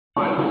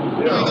Going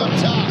up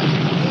top.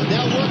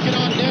 Now working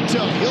on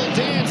Neto. He'll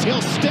dance,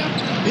 he'll step,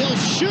 he'll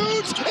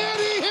shoot, and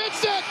he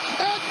hits it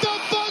at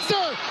the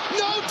buzzer.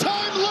 No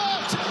time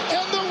left,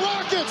 and the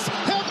Rockets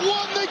have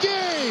won the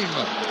game.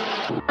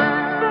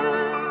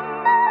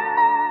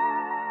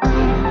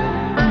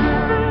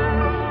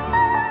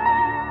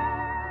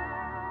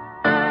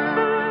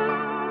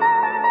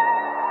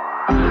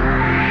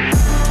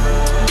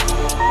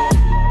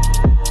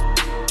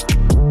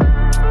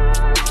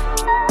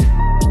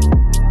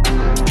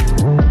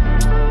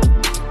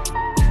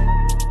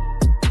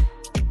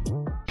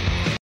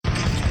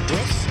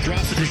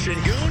 Drops it to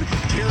Sengun.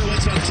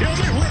 Terowitz on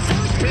Tillman.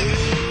 Reverse pitch.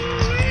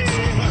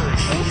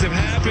 Folks have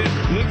happened.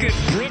 Look at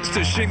Brooks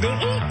to Sengun.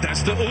 Oh,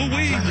 that's the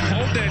ooh-wee.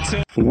 Hold that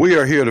till. We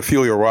are here to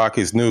fuel your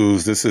Rockets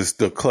news. This is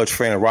the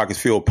ClutchFan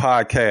Rockets Fuel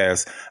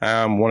podcast.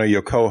 I'm one of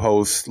your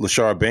co-hosts,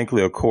 Lachard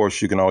Binkley. Of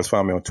course, you can always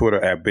find me on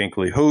Twitter at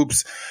Binkley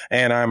Hoops.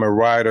 And I'm a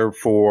writer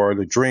for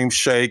the Dream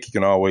Shake. You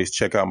can always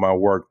check out my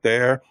work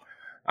there.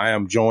 I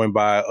am joined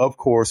by, of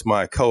course,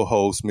 my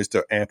co-host,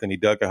 Mr. Anthony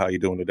Duckett. How you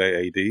doing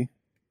today, AD?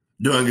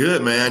 Doing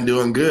good, man.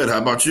 Doing good. How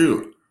about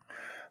you?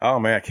 Oh,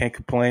 man, I can't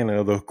complain.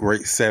 Another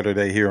great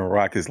Saturday here in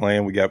Rockets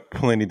Land. We got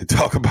plenty to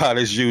talk about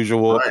as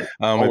usual. Right.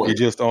 If you're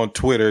just on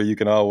Twitter, you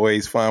can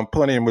always find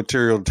plenty of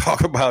material to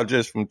talk about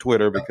just from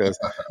Twitter because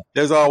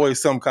there's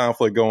always some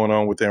conflict going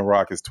on within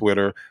Rockets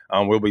Twitter.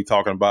 We'll be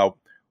talking about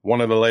one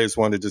of the latest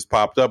ones that just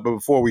popped up. But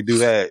before we do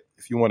that,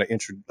 if you want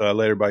to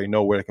let everybody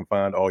know where they can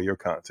find all your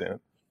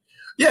content.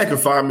 Yeah, you can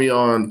find me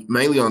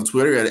mainly on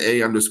Twitter at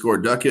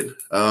 @A_Duckett.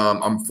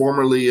 I'm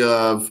formerly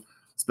of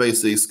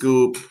Spacey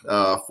Scoop,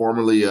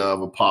 formerly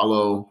of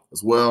Apollo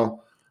as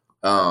well.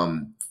 But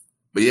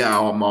yeah,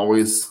 I'm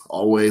always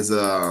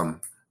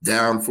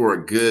down for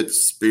a good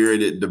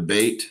spirited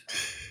debate.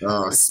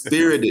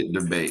 Especially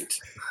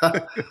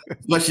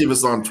if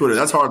it's on Twitter.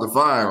 That's hard to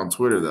find on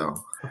Twitter,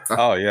 though.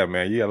 Oh, yeah,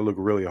 man. You got to look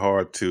really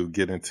hard to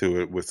get into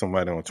it with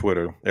somebody on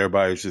Twitter.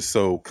 Everybody's just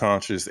so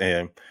conscious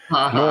and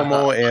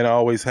normal and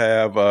always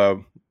have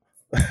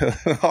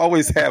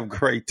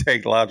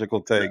great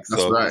logical takes.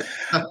 That's so, right.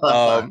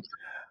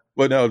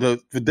 But no,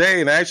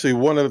 today, and actually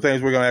one of the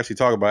things we're going to actually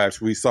talk about,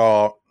 actually, we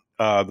saw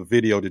the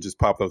video that just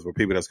popped up for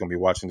people that's going to be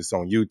watching this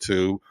on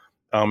YouTube.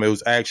 It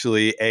was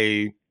actually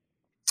a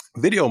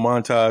video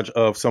montage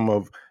of some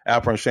of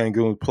Alperen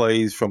Sengun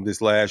plays from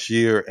this last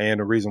year. And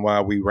the reason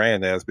why we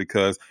ran that is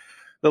because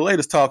the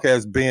latest talk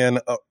has been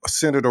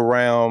centered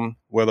around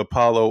whether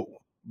Paulo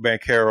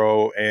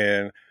Banchero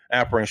and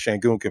Alperen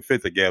Sengun can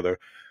fit together.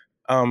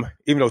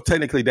 Even though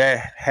technically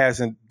that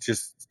hasn't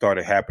just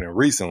started happening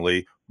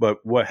recently,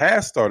 but what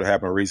has started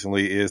happening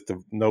recently is the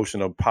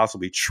notion of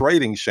possibly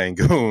trading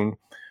Sengun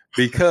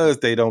because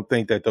they don't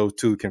think that those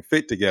two can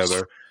fit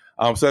together.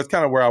 So that's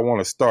kind of where I want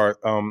to start.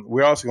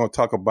 We're also going to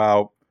talk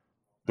about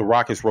the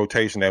Rockets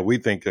rotation that we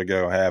think they're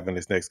going to have in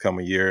this next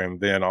coming year. And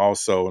then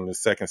also in the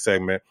second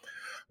segment,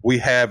 we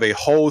have a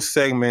whole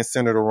segment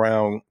centered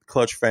around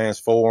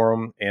ClutchFans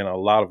forum and a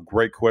lot of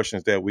great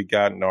questions that we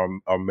got in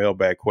our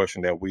mailbag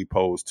question that we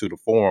posed to the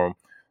forum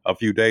a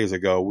few days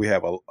ago. We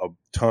have a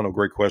ton of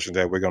great questions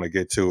that we're going to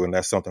get to, and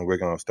that's something we're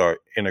going to start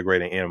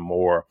integrating in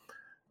more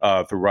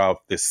throughout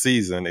this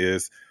season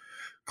is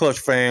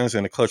ClutchFans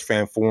and the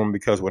ClutchFan forum,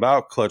 because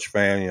without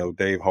ClutchFan,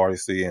 Dave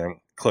Hardesty and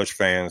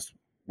ClutchFans,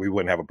 we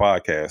wouldn't have a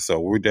podcast. So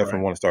we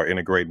definitely want to start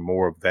integrating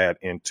more of that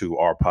into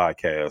our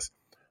podcast,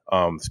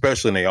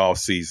 especially in the off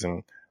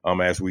season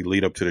as we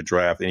lead up to the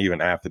draft and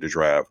even after the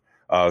draft.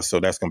 So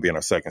that's going to be in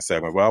our second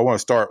segment. But I want to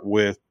start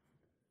with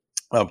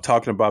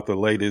talking about the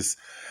latest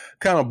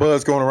kind of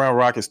buzz going around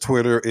Rockets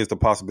Twitter is the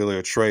possibility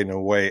of trading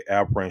away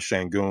Alperen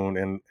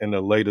Sengun. And the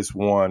latest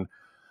one,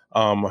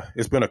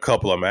 it's been a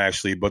couple of them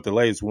actually, but the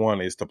latest one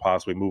is to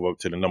possibly move up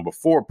to the number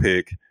 4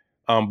 pick.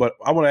 But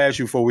I want to ask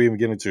you before we even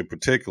get into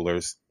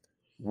particulars,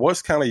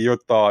 what's kind of your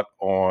thought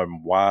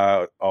on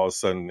why all of a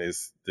sudden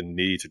is the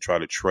need to try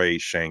to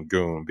trade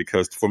Sengun?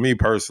 Because for me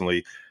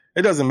personally,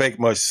 it doesn't make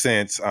much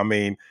sense. I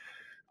mean,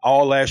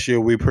 all last year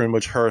we pretty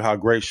much heard how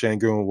great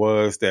Sengun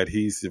was, that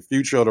he's the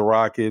future of the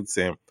Rockets,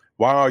 and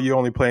why are you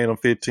only playing him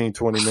 15,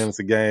 20 minutes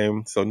a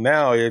game? So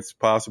now it's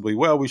possibly,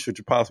 we should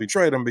possibly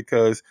trade him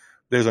because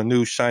there's a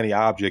new shiny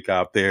object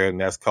out there,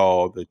 and that's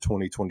called the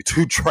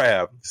 2022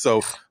 draft.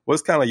 So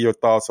what's kind of your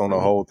thoughts on the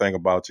whole thing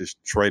about just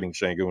trading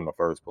Sengun in the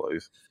first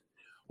place?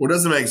 Well, it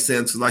doesn't make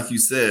sense. Like you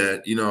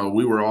said,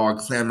 we were all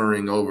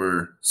clamoring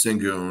over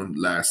Sengun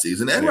last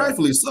season, and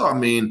rightfully so. I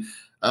mean,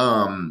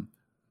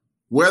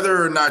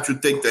 whether or not you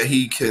think that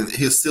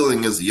his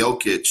ceiling is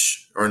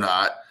Jokic or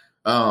not,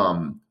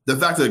 the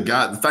fact of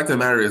the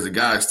matter is, the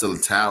guy is still a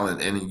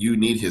talent, and you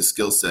need his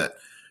skill set,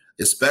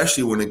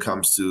 especially when it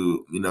comes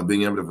to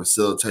being able to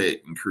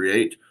facilitate and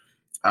create.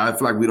 I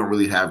feel like we don't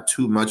really have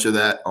too much of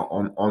that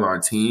on our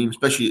team,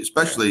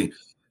 especially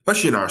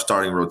in our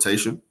starting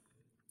rotation.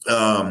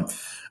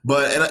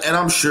 But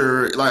I'm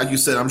sure, like you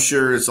said, I'm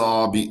sure it's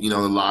all the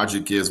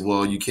logic is,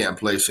 well, you can't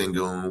play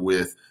Sengun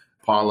with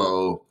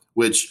Paulo,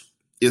 which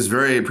is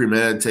very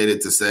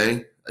premeditated to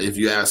say, if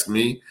you ask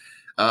me.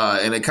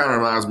 And it kind of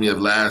reminds me of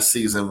last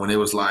season when it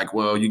was like,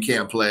 well, you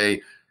can't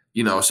play,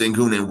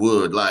 Sengun and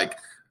Wood. Like,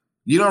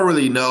 you don't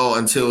really know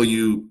until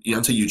you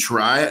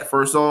try it,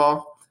 first of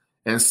all.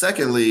 And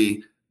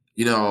secondly,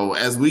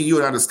 as you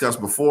and I discussed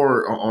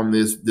before on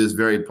this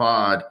very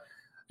pod,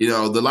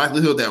 the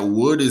likelihood that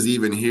Wood is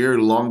even here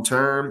long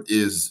term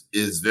is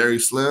very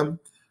slim.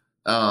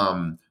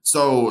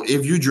 So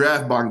if you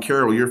draft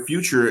Banchero,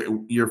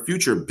 your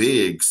future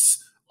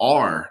bigs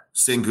are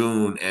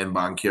Sengun and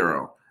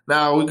Banchero.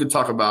 Now we could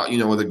talk about,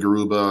 whether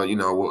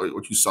Garuba,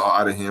 what you saw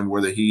out of him,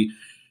 whether he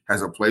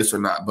has a place or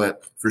not.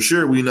 But for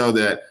sure, we know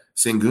that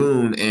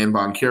Sengun and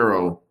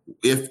Banchero,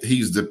 if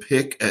he's the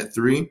pick at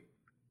 3,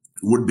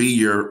 would be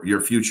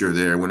your future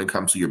there when it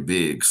comes to your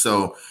bigs.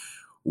 So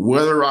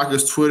whether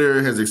Rockets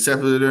Twitter has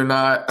accepted it or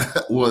not,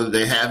 well,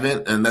 they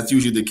haven't, and that's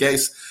usually the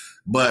case.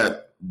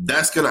 But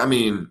that's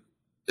again,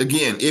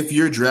 if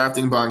you're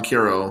drafting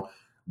Banchero,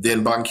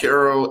 then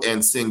Banchero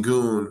and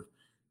Sengun,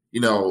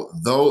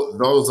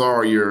 those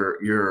are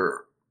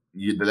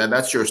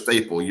that's your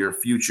staple, your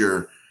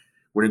future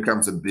when it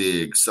comes to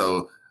big.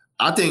 So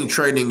I think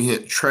trading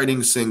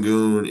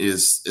Sengun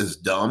is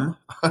dumb.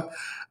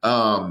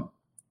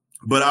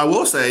 But I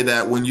will say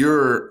that when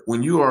you're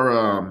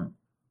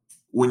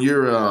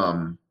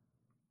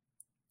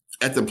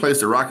at the place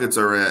the Rockets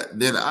are at,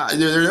 then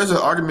there's an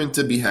argument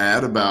to be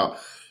had about,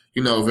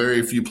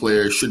 very few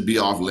players should be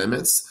off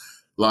limits.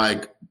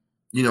 Like,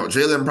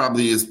 Jalen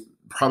is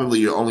probably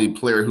your only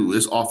player who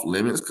is off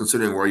limits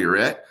considering where you're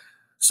at.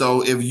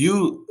 So if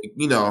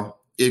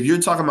if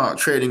you're talking about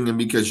trading him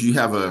because you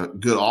have a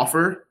good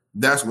offer,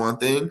 that's one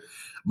thing.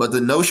 But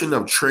the notion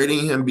of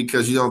trading him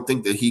because you don't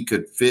think that he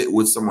could fit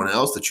with someone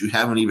else that you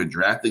haven't even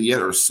drafted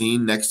yet or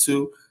seen next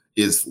to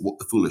is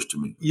foolish to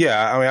me.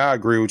 Yeah, I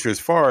agree with you. As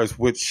far as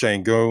with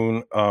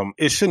Sengun,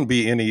 it shouldn't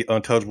be any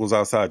untouchables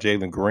outside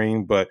Jalen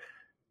Green, but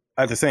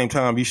at the same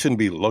time, you shouldn't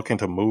be looking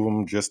to move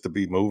him just to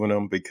be moving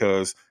him,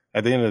 because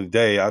at the end of the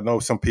day, I know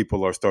some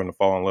people are starting to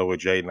fall in love with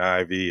Jaden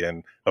Ivey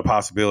and the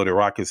possibility of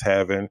Rockets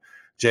having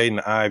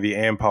Jaden Ivey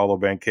and Paulo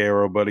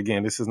Banchero. But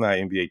again, this is not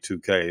NBA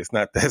 2K. It's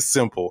not that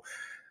simple.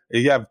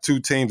 You have 2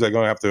 teams that are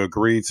going to have to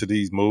agree to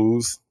these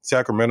moves.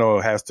 Sacramento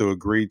has to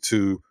agree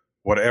to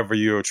whatever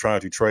you're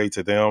trying to trade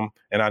to them.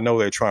 And I know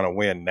they're trying to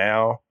win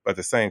now, but at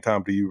the same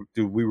time,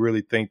 do we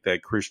really think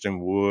that Christian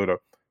Wood, or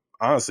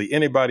honestly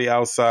anybody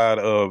outside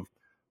of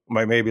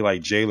maybe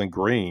like Jalen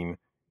Green,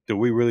 do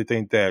we really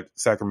think that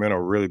Sacramento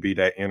will really be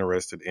that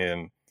interested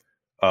in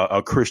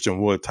a Christian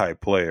Wood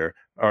type player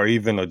or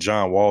even a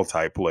John Wall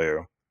type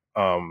player?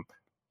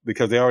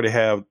 Because they already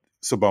have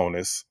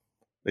Sabonis.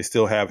 They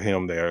still have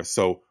him there.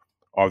 So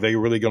are they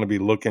really going to be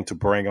looking to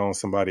bring on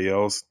somebody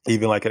else,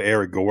 even like an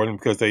Eric Gordon?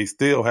 Because they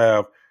still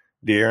have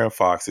De'Aaron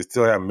Fox. They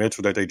still have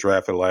Mitchell that they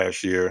drafted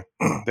last year.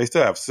 They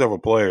still have several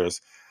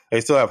players.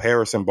 They still have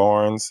Harrison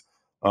Barnes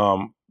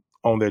on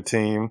their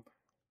team.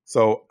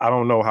 So I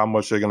don't know how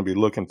much they're going to be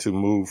looking to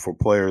move for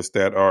players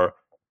that are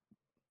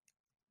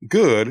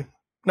good,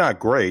 not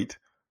great.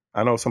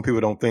 I know some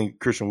people don't think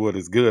Christian Wood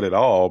is good at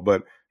all,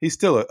 but he's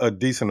still a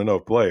decent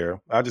enough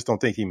player. I just don't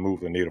think he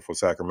moved the needle for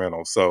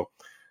Sacramento. So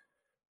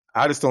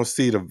I just don't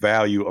see the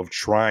value of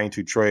trying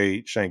to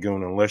trade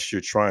Sengun unless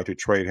you're trying to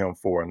trade him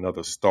for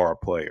another star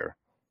player.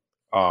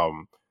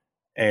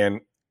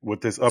 And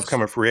with this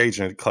upcoming free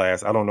agent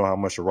class, I don't know how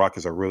much the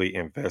Rockets are really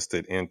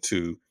invested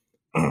into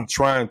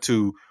trying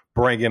to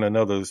bring in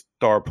another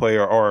star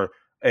player or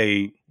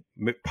a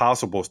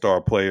possible star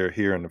player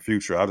here in the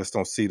future. I just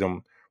don't see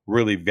them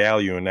really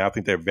valuing that. I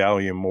think they're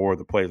valuing more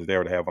the players that they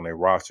already have on their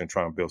roster and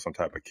trying to build some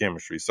type of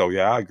chemistry. So,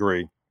 yeah, I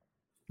agree.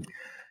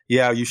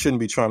 Yeah, you shouldn't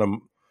be trying to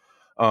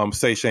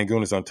say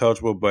Sengun is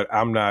untouchable, but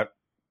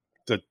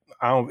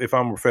if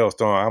I'm Rafael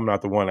Stone, I'm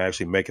not the one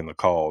actually making the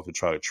call to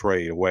try to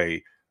trade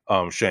away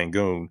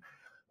Sengun.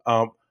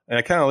 And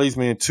it kind of leads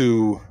me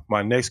into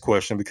my next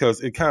question,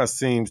 because it kind of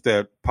seems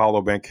that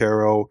Paulo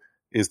Banchero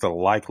is the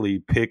likely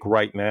pick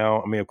right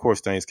now. I mean, of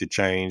course, things could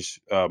change.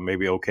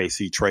 Maybe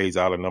OKC trades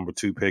out a number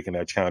 2 pick, and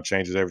that kind of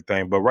changes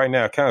everything. But right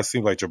now, it kind of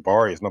seems like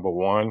Jabari is number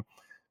 1.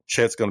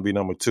 Chet's going to be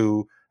number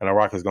 2, and the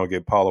Rockets going to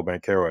get Paulo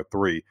Banchero at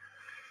 3.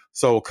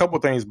 So a couple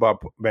of things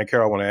about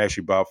Banchero I want to ask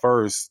you about.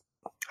 First,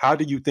 how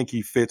do you think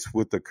he fits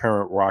with the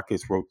current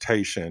Rockets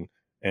rotation,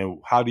 and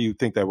how do you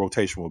think that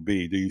rotation will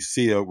be? Do you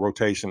see a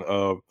rotation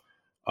of,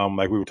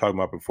 like we were talking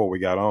about before we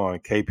got on,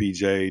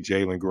 KPJ,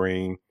 Jalen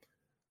Green,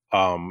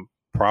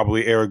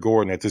 probably Eric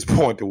Gordon at this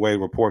point, the way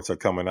reports are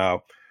coming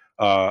out,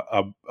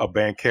 a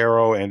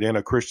Banchero, and then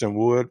a Christian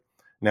Wood?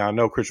 Now, I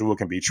know Christian Wood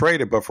can be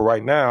traded, but for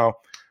right now,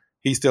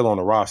 he's still on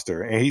the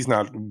roster, and he's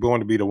not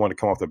going to be the one to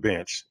come off the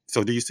bench.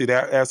 So do you see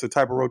that as the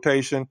type of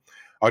rotation,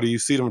 or do you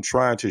see them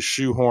trying to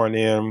shoehorn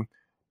in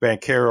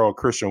Banchero or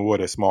Christian Wood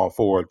at small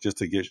forward just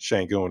to get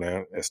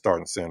Sengun as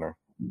starting center?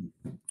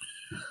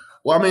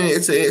 Well, I mean,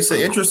 it's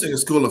an interesting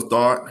school of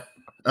thought,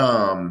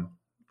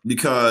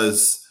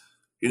 because,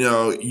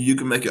 you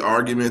can make an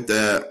argument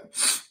that,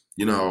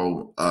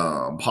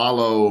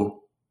 Paulo,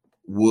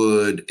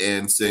 Wood,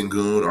 and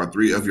Sengun are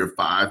 3 of your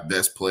 5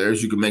 best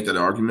players. You can make that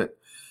argument.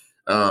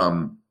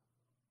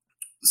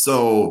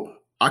 So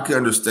I can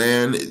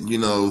understand,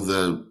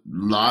 the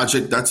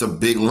logic. That's a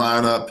big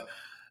lineup.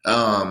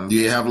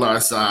 You have a lot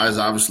of size,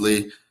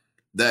 obviously,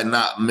 that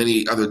not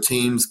many other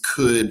teams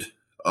could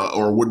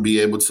or would be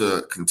able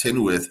to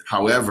contend with.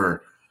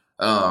 However,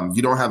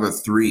 you don't have a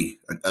three,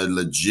 a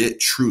legit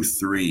true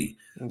three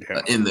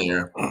in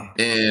there.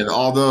 And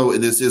although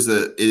it is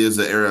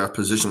an era of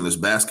positionless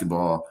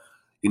basketball,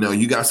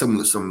 you got some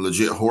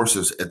legit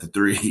horses at the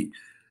three.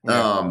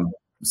 Yeah.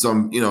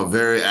 Some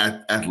very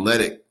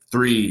athletic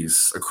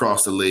threes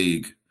across the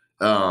league.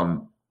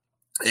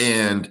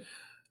 And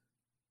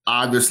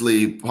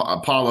obviously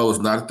Apollo is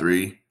not a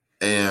three,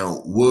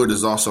 and Wood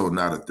is also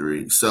not a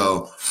three.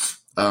 So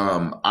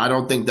I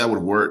don't think that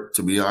would work,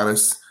 to be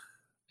honest.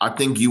 I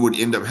think you would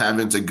end up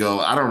having to go.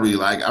 I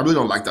really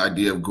don't like the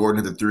idea of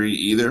Gordon at the three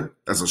either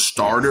as a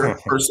starter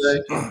per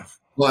se,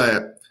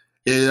 but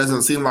it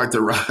doesn't seem like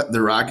the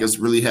Rockets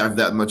really have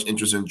that much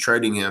interest in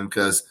trading him,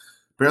 because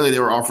apparently they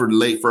were offered a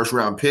late first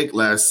round pick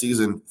last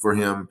season for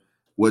him,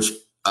 which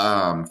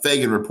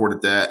Fagan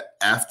reported that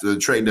after the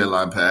trade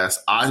deadline passed.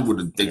 I would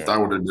have been a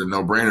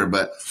no-brainer,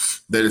 but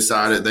they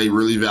decided they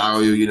really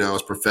value,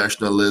 his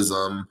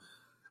professionalism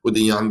with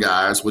the young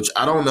guys, which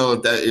I don't know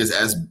if that is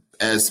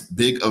as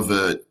big of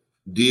a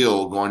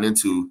deal going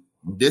into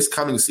this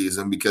coming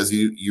season, because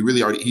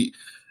he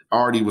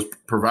already was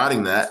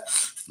providing that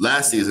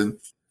last season.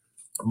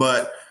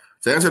 But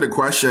to answer the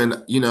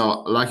question,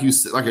 like you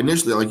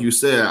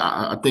said,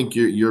 I think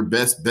your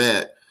best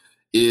bet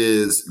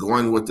is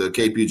going with the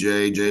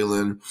KPJ,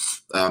 Jalen,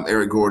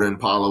 Eric Gordon,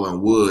 Paolo,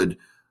 and Wood.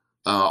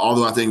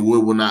 Although I think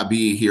Wood will not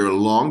be here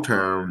long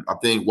term, I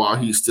think while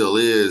he still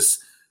is,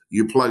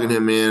 you're plugging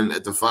him in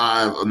at the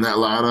 5 on that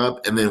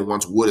lineup, and then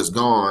once Wood is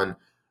gone,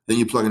 then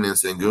you're plugging in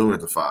Sengun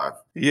at the 5.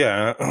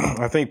 Yeah,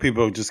 I think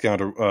people just got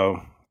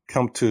to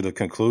come to the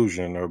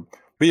conclusion or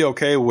be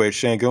okay with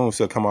Sengun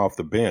still come off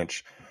the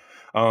bench,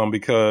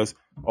 because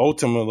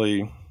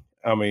ultimately,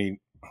 I mean,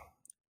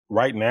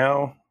 right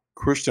now,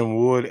 Christian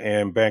Wood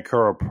and Banchero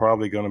are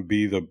probably going to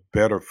be the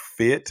better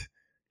fit,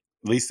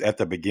 at least at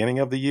the beginning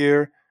of the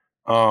year.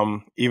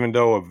 Even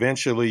though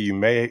eventually you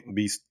may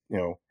be,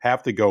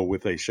 have to go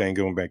with a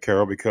Sengun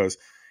Banchero, because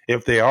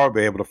if they are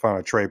able to find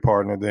a trade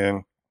partner,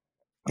 then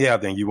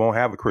you won't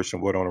have a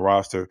Christian Wood on the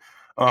roster.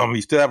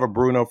 You still have a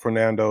Bruno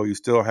Fernando. You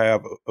still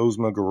have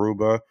Usman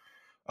Garuba.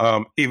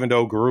 Even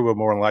though Garuba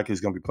more than likely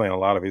is going to be playing a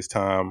lot of his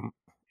time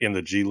in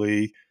the G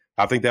League.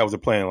 I think that was a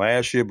plan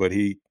last year, but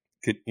he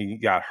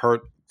got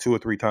hurt 2 or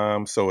 3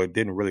 times, so it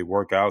didn't really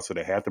work out. So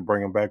they had to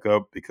bring him back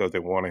up because they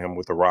wanted him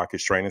with the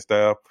Rockets training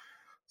staff.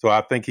 So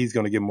I think he's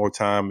going to get more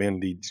time in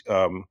the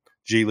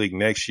G League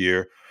next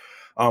year.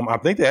 I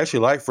think they actually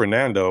like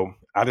Fernando.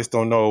 I just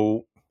don't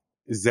know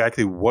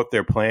exactly what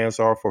their plans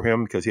are for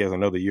him, because he has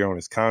another year on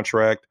his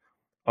contract.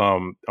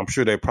 I'm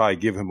sure they probably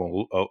give him a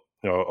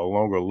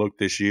longer look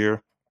this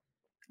year.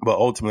 But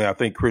ultimately, I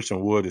think Christian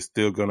Wood is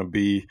still going to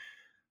be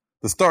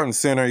the starting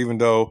center, even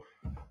though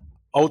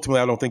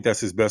ultimately I don't think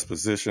that's his best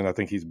position. I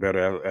think he's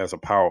better as a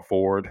power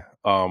forward.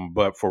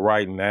 But for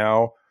right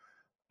now,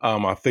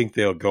 I think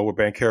they'll go with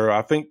Banchero.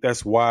 I think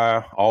that's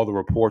why all the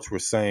reports were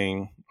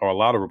saying, or a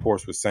lot of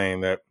reports were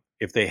saying, that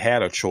if they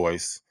had a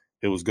choice,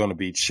 it was going to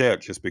be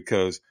Chet, just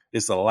because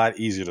it's a lot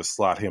easier to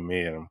slot him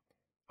in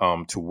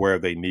to where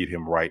they need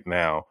him right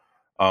now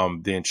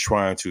than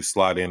trying to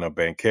slot in a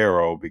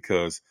Banchero,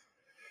 because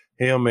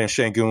him and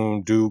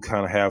Sengun do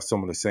kind of have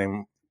some of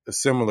the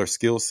similar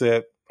skill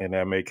set, and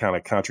that may kind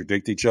of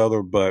contradict each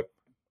other. But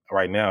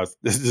right now,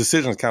 this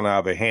decision is kind of out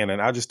of their hand,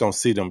 and I just don't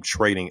see them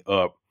trading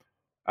up.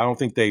 I don't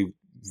think they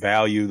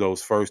value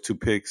those first 2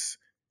 picks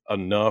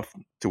enough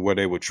to where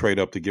they would trade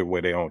up to give away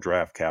their own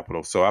draft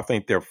capital. So I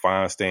think they're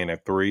fine staying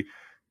at 3.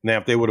 Now,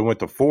 if they would have went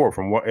to 4,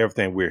 from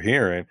everything we're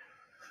hearing,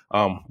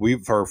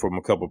 we've heard from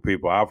a couple of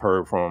people. I've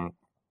heard from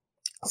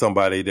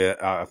somebody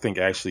that I think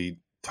actually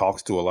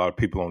talks to a lot of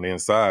people on the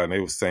inside, and they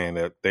were saying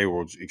that they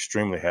were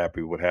extremely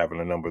happy with having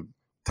a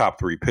top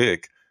 3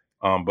 pick.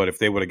 But if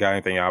they would have got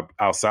anything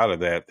outside of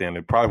that, then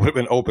it probably would have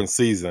been open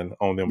season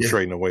on them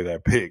trading away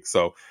that pick.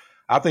 So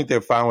I think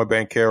they're fine with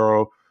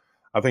Banchero.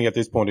 I think at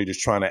this point they're just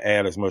trying to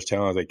add as much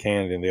talent as they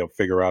can, and then they'll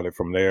figure out it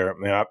from there.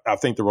 I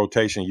think the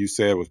rotation you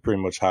said was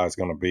pretty much how it's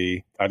going to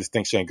be. I just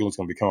think Sengun's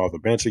going to be coming off the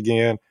bench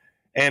again,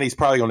 and he's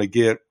probably going to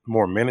get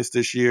more minutes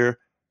this year.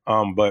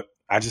 But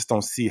I just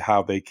don't see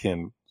how they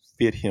can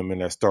fit him in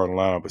that starting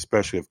lineup,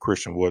 especially if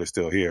Christian Wood is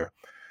still here.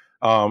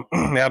 Now,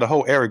 the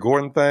whole Eric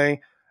Gordon thing,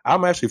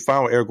 I'm actually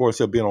fine with Eric Gordon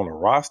still being on the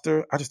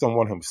roster. I just don't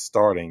want him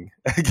starting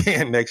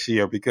again next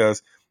year,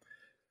 because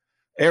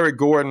Eric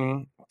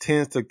Gordon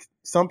tends to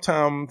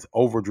sometimes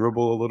over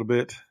dribble a little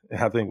bit.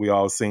 I think we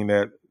all seen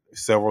that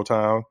several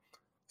times.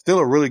 Still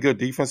a really good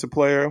defensive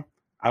player.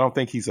 I don't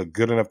think he's a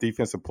good enough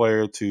defensive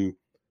player to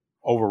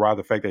override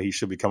the fact that he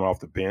should be coming off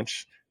the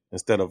bench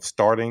instead of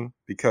starting,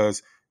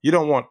 because you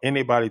don't want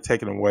anybody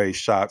taking away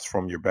shots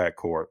from your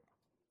backcourt.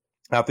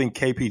 I think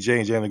KPJ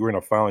and Jalen Green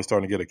are finally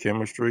starting to get a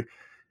chemistry.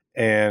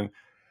 And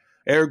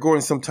Eric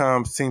Gordon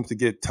sometimes seems to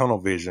get tunnel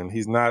vision.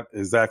 He's not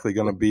exactly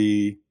going to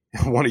be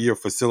one of your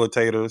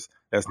facilitators.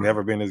 That's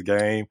never been his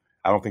game.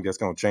 I don't think that's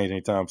going to change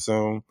anytime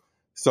soon.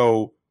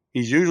 So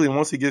he's usually,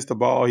 once he gets the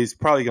ball, he's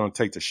probably going to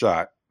take the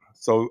shot.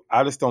 So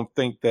I just don't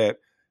think that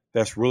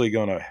that's really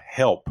going to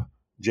help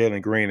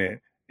Jalen Green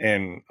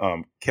and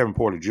Kevin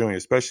Porter Jr.,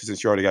 especially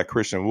since you already got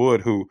Christian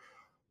Wood, who,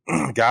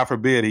 God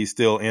forbid, he's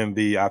still in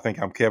the I think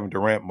I'm Kevin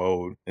Durant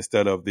mode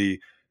instead of the,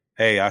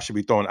 hey, I should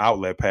be throwing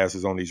outlet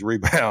passes on these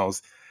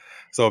rebounds.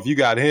 So if you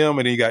got him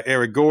and then you got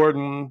Eric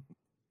Gordon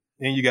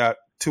and you got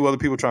two other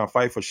people trying to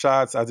fight for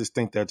shots, I just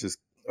think that's just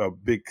a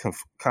big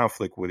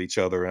conflict with each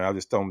other. And I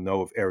just don't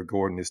know if Eric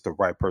Gordon is the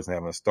right person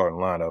having a starting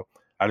lineup.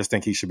 I just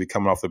think he should be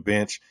coming off the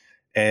bench.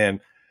 And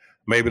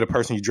maybe the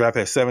person you draft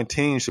at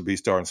 17 should be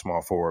starting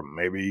small forward.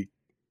 Maybe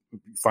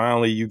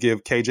finally you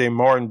give KJ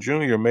Martin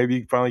Jr., maybe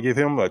you finally give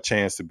him a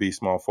chance to be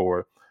small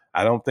forward.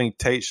 I don't think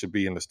Tate should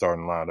be in the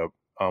starting lineup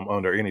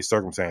under any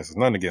circumstances.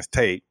 Nothing against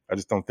Tate. I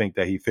just don't think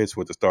that he fits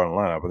with the starting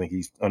lineup. I think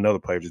he's another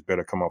player just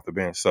better come off the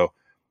bench. So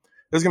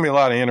there's going to be a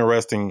lot of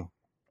interesting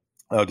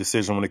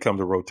decision when it comes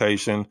to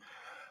rotation.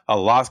 A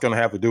lot's going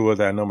to have to do with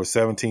that number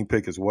 17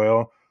 pick as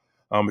well.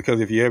 Because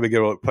if you ever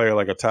get a player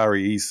like a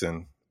Tyree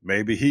Eason,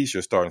 maybe he's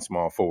your starting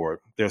small forward.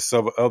 There's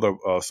several other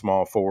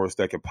small forwards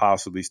that could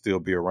possibly still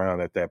be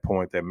around at that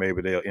point that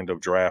maybe they'll end up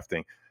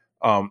drafting.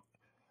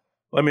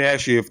 Let me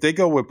ask you, if they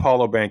go with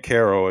Paulo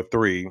Banchero at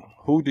 3,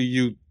 who do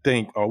you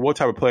think, or what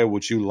type of player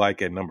would you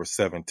like at number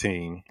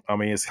 17? I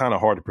mean, it's kind of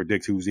hard to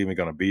predict who's even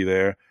going to be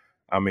there.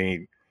 I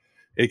mean,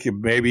 it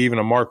could maybe even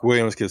a Mark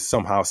Williams could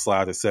somehow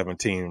slide to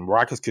 17.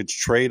 Rockets could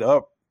trade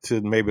up to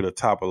maybe the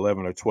top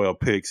 11 or 12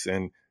 picks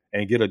and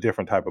get a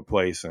different type of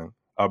place and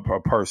a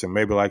person,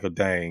 maybe like a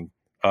Dang,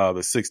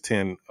 the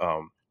 6'10"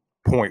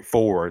 point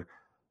forward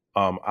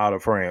out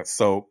of France.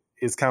 So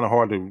it's kind of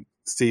hard to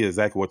see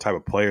exactly what type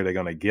of player they're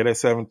going to get at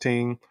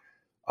 17.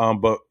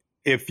 But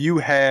if you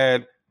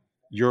had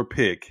your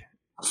pick,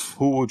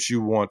 who would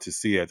you want to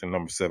see at the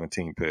number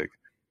 17 pick?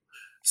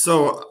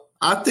 So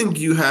I think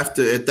you have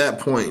to, at that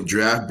point,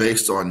 draft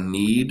based on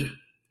need.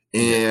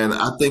 And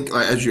I think,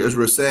 like, as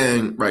we're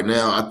saying right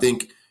now, I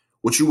think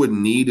what you would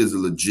need is a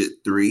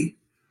legit 3.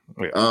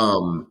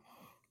 Yeah.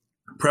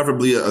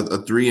 Preferably a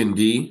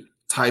 3-and-D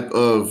type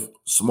of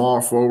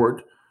small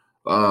forward.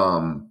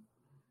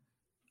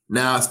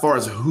 Now, as far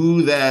as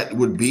who that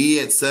would be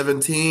at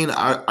 17,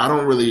 I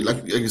don't really,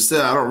 like I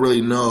said, I don't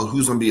really know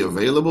who's going to be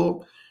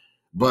available.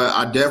 But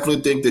I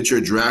definitely think that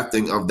you're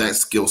drafting of that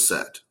skill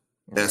set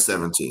at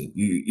 17.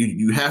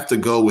 You have to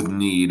go with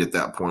need at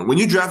that point. When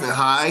you're drafting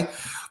high,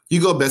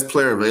 you go best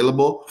player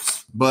available.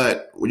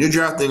 But when you're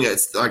drafting at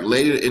like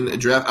later in the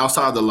draft,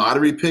 outside of the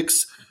lottery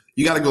picks,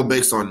 you got to go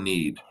based on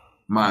need,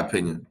 my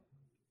opinion.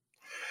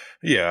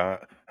 Yeah.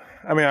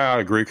 I mean, I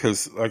agree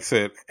because, like I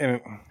said, and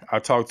I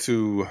talked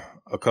to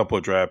a couple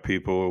of draft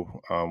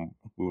people.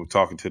 We were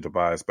talking to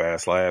Tobias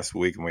Bass last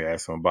week, and we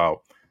asked him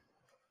about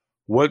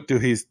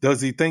does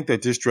he think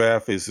that this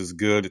draft is as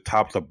good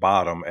top to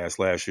bottom as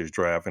last year's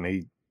draft? And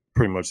he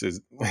pretty much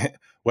is,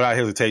 without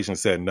hesitation,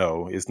 said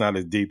no. It's not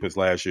as deep as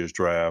last year's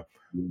draft.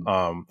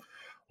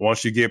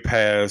 Once you get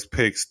past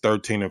picks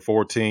 13 and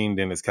 14,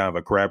 then it's kind of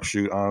a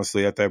crapshoot,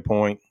 honestly, at that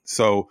point.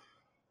 So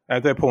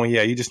at that point,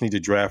 yeah, you just need to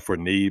draft for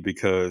need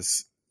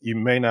because you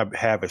may not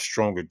have as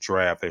strong a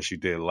draft as you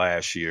did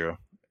last year.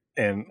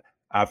 And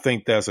I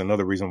think that's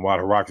another reason why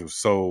the Rockets were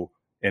so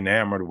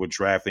enamored with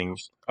drafting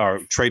or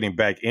trading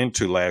back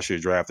into last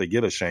year's draft to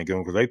get a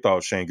Sengun because they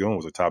thought Sengun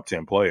was a top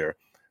 10 player.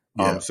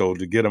 Yeah. So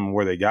to get him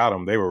where they got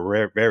him, they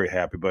were very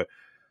happy. But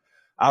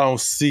I don't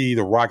see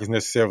the Rockets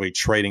necessarily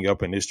trading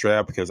up in this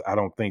draft because I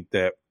don't think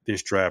that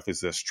this draft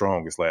is as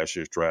strong as last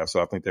year's draft.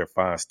 So I think they're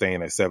fine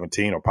staying at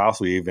 17 or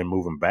possibly even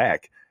moving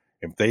back.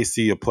 If they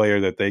see a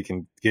player that they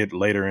can get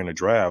later in the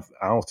draft,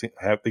 I don't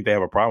think they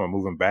have a problem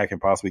moving back and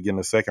possibly getting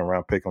a second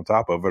round pick on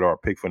top of it or a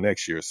pick for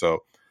next year. So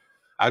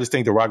I just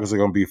think the Rockets are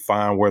going to be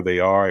fine where they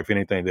are. If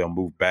anything, they'll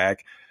move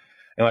back.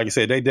 And like I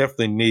said, they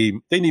definitely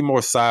need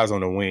more size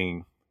on the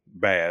wing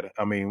bad.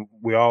 I mean,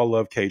 we all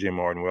love KJ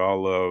Martin. We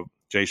all love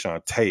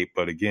Jayshawn Tate.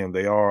 But again,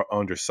 they are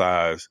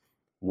undersized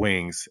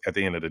wings at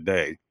the end of the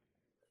day.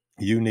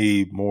 You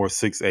need more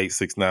 6'8",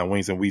 6'9"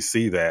 wings, and we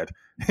see that.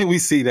 And we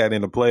see that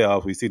in the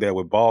playoffs. We see that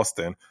with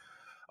Boston.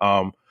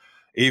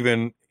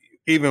 Even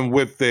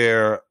with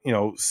their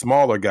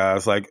smaller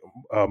guys like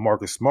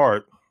Marcus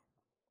Smart,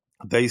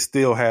 they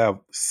still have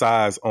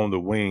size on the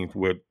wings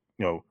with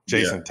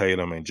Jason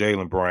Tatum and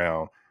Jaylen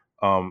Brown.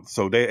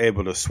 So they're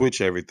able to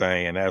switch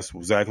everything, and that's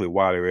exactly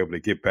why they were able to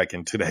get back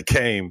into that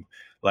game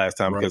last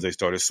time because they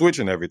started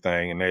switching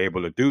everything, and they're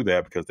able to do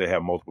that because they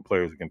have multiple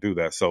players who can do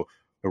that. So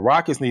the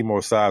Rockets need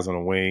more size on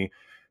the wing.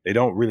 They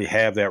don't really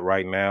have that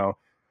right now.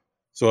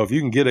 So if you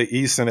can get an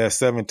Eason at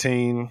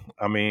 17,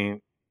 I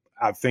mean,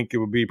 I think it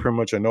would be pretty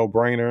much a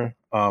no-brainer.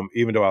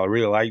 Even though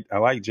I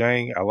like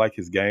Jang, I like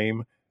his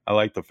game. I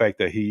like the fact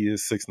that he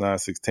is 6'9",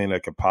 6'10",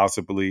 that could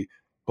possibly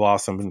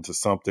blossom into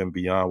something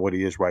beyond what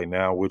he is right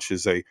now, which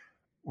is a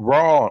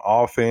raw on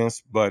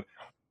offense, but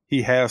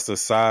he has the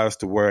size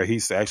to where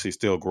he's actually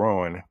still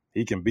growing.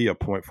 He can be a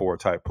point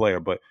forward type player.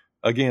 But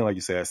again, like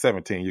you said, at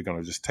 17, you're going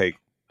to just take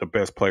the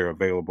best player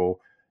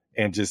available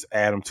and just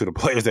add them to the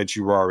players that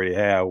you already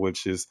have,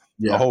 which is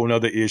a whole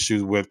nother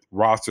issue with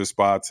roster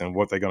spots and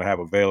what they're going to have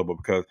available,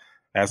 because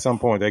at some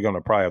point they're going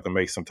to probably have to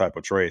make some type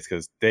of trades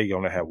because they're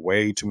going to have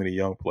way too many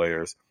young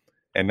players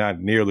and not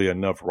nearly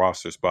enough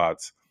roster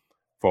spots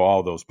for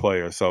all those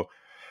players. So,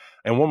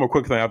 and one more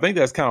quick thing, I think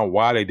that's kind of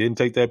why they didn't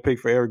take that pick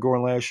for Eric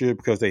Gordon last year,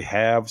 because they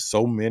have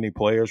so many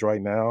players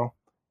right now,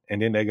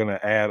 and then they're going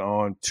to add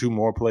on 2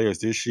 more players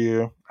this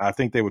year. I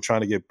think they were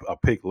trying to get a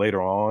pick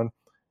later on,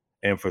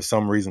 and for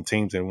some reason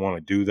teams didn't want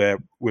to do that,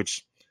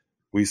 which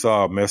we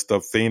saw messed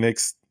up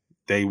Phoenix.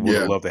 They would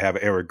have loved to have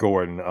Eric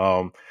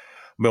Gordon.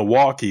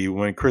 Milwaukee,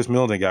 when Chris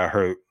Middleton got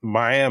hurt.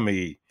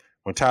 Miami,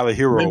 when Tyler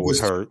Hero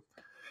was hurt.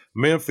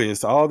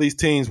 Memphis, all these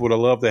teams would have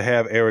loved to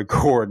have Eric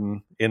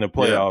Gordon in the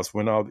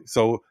playoffs.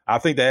 So I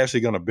think they're actually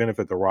going to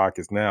benefit the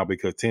Rockets now,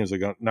 because teams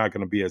are not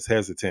going to be as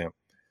hesitant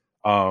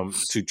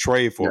to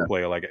trade for a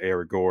player like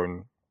Eric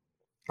Gordon.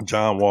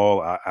 John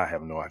Wall, I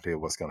have no idea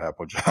what's going to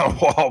happen with John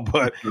Wall,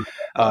 but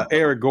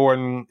Eric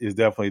Gordon is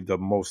definitely the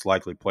most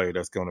likely player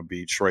that's going to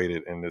be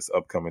traded in this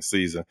upcoming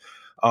season.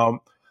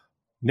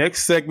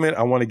 Next segment,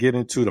 I want to get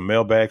into the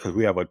mailbag, because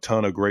we have a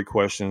ton of great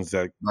questions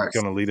that are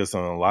going to lead us in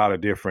a lot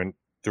of different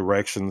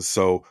directions.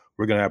 So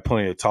we're going to have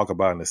plenty to talk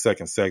about in the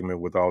second segment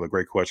with all the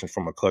great questions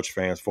from a Clutch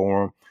Fans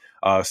forum.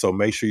 So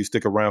make sure you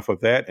stick around for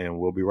that, and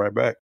we'll be right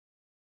back.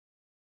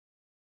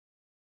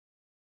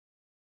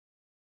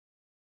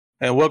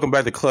 And welcome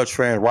back to Clutch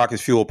Fan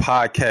Rockets Fuel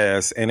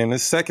Podcast. And in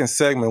this second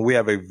segment, we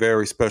have a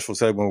very special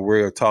segment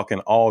where we're talking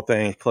all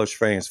things Clutch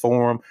Fans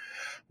Forum.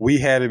 We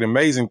had an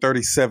amazing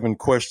 37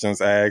 questions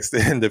asked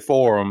in the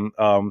forum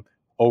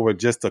over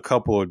just a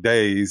couple of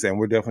days, and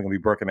we're definitely going to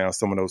be breaking down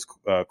some of those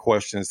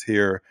questions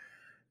here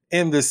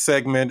in this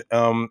segment.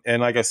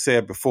 And like I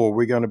said before,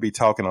 we're going to be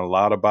talking a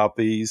lot about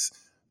these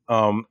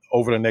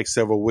over the next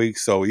several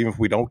weeks. So even if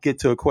we don't get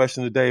to a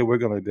question today, we're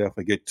going to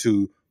definitely get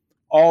to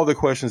all the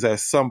questions at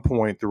some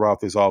point throughout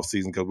this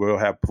offseason, because we'll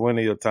have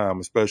plenty of time,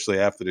 especially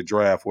after the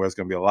draft, where it's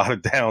going to be a lot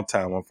of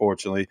downtime,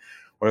 unfortunately,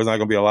 where there's not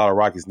going to be a lot of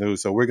Rockets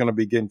news. So we're going to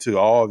be getting to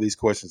all of these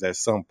questions at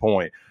some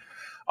point.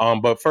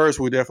 But first,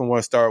 we definitely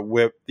want to start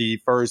with the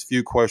first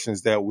few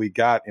questions that we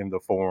got in the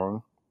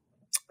forum.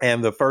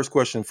 And the first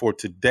question for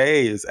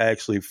today is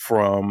actually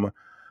from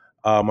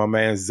my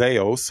man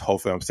Zeos.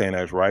 Hopefully I'm saying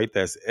that right.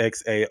 That's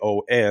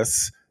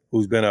XAOS,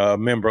 who's been a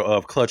member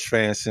of Clutch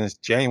Fans since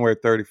January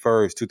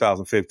 31st,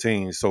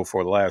 2015. So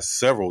for the last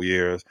several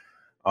years,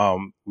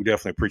 we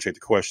definitely appreciate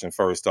the question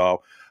first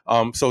off.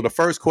 So the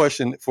first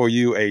question for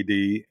you,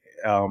 AD,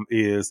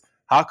 is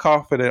how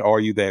confident are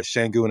you that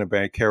Sengun and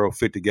Banchero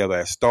fit together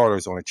as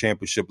starters on a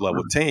championship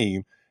level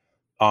team?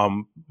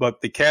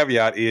 But the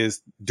caveat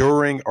is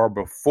during or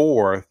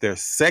before their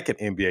second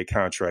NBA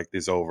contract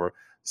is over.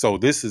 So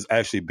this is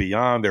actually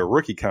beyond their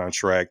rookie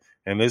contract.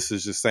 And this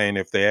is just saying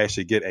if they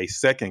actually get a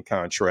second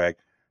contract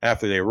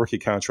after their rookie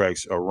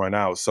contracts are run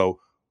out.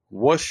 So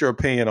what's your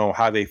opinion on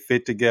how they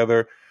fit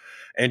together?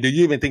 And do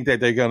you even think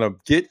that they're going to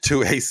get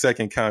to a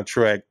second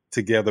contract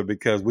together?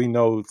 Because we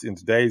know in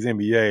today's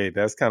NBA,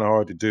 that's kind of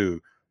hard to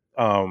do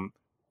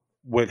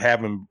with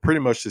having pretty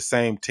much the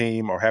same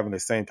team or having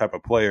the same type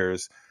of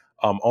players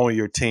on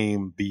your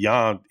team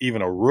beyond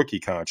even a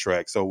rookie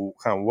contract. So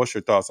kind of what's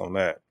your thoughts on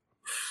that?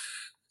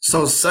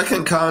 So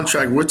second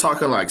contract, we're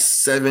talking like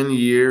 7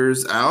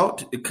 years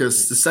out,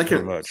 because the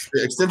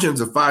extension is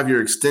a 5-year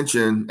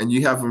extension, and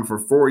you have them for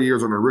 4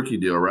 years on a rookie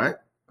deal, right?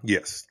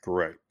 Yes,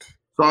 correct.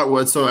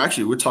 So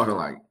actually, we're talking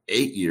like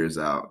 8 years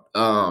out.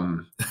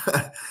 Now,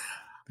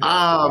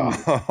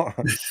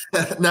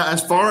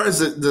 as far as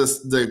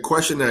the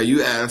question that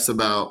you asked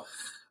about,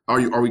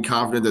 are we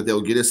confident that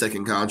they'll get a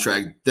second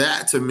contract?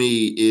 That to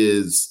me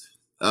is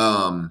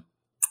harder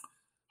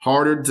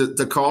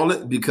to call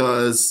it,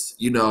 because,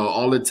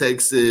 all it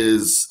takes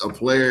is a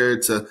player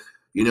to,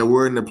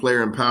 we're in the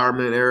player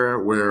empowerment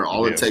era where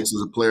all it takes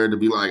is a player to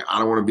be like, I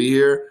don't want to be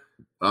here.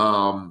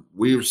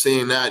 We've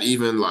seen that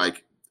even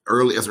like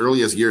early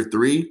as year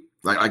 3,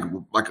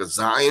 like a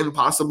Zion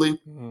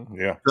possibly.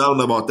 Yeah. I don't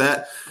know about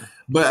that.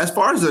 But as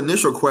far as the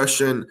initial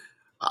question,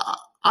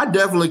 I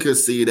definitely could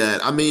see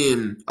that. I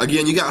mean,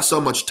 again, you got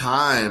so much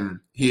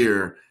time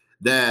here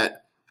that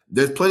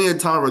there's plenty of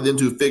time for them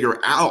to figure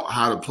out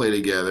how to play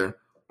together,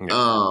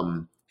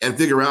 and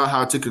figure out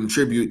how to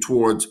contribute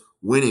towards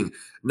winning.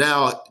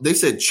 Now, they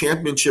said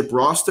championship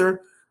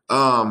roster.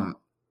 I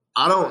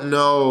don't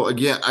know.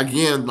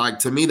 Again, like,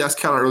 to me, that's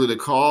kind of early to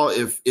call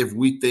if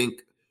we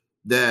think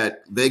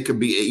that they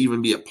could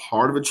even be a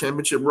part of a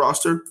championship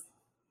roster.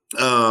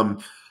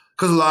 Because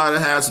a lot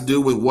of it has to do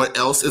with what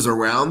else is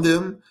around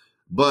them.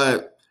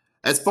 But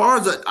as far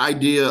as the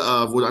idea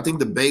of what I think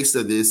the base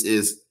of this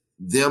is,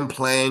 them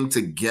playing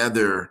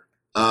together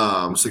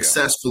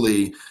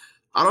successfully,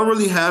 I don't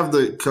really have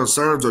the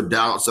concerns or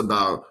doubts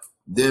about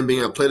them being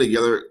able to play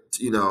together,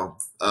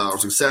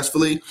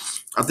 successfully.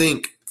 I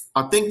think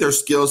their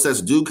skill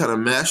sets do kind of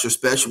mesh,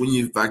 especially when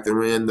you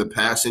factor in the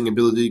passing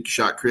ability,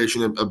 shot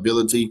creation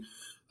ability.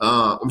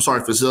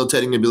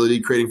 Facilitating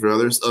ability, creating for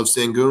others of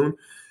Sengun.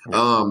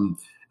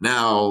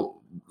 Now,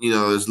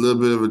 there's a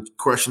little bit of a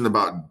question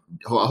about.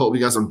 I hope we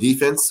got some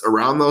defense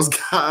around those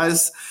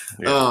guys.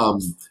 Yeah.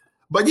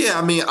 But yeah,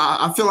 I mean,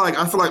 I feel like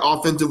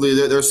offensively,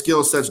 their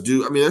skill sets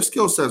do. I mean, their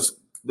skill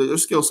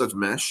sets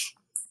mesh.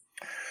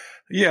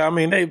 Yeah, I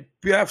mean, they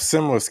have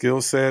similar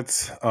skill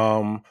sets.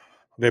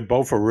 They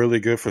both are really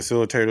good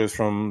facilitators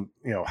from,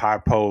 high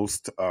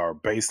post or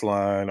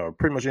baseline or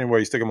pretty much anywhere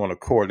you stick them on the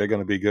court. They're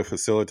going to be good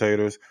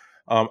facilitators.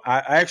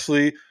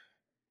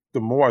 The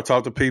more I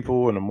talk to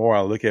people and the more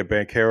I look at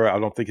Banchero, I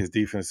don't think his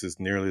defense is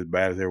nearly as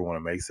bad as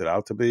everyone makes it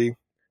out to be.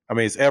 I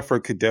mean, his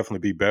effort could definitely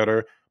be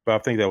better, but I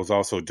think that was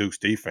also Duke's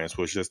defense,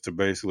 was just to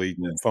basically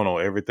funnel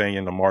everything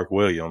into Mark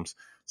Williams,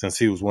 since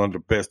he was one of the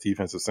best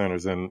defensive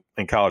centers in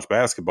college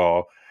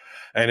basketball.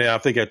 And then I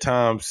think at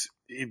times,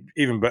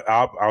 even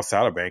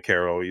outside of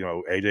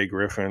Banchero, AJ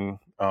Griffin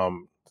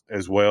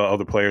as well,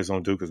 other players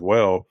on Duke as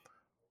well,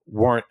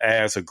 weren't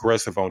as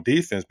aggressive on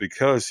defense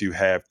because you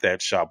have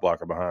that shot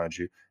blocker behind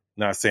you.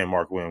 Not saying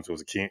Mark Williams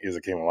is Akeem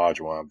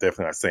Olajuwon. I'm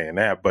definitely not saying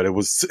that, but it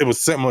was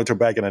similar to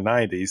back in the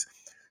 90s,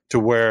 to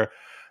where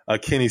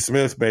Kenny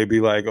Smith may be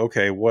like,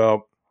 okay,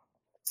 well,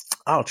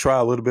 I'll try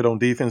a little bit on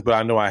defense, but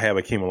I know I have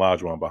Akeem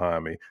Olajuwon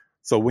behind me.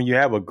 So when you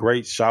have a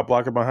great shot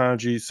blocker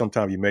behind you,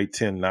 sometimes you may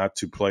tend not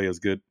to play as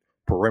good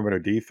perimeter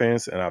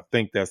defense, and I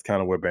think that's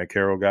kind of where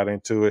Banchero got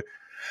into it.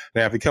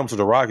 Now, if he comes to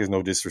the Rockets,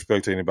 no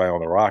disrespect to anybody on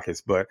the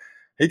Rockets, but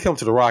he comes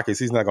to the Rockets,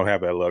 he's not going to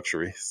have that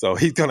luxury. So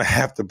he's going to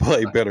have to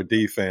play better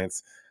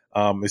defense,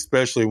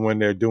 especially when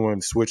they're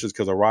doing switches,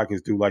 because the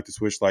Rockets do like to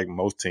switch like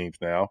most teams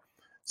now.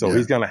 So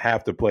he's going to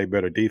have to play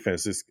better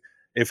defense.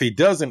 If he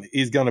doesn't,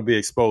 he's going to be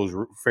exposed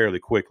fairly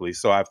quickly.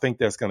 So I think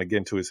that's going to get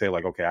into his head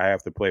like, okay, I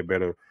have to play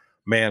better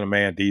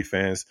man-to-man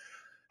defense,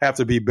 have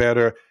to be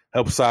better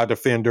upside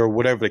defender,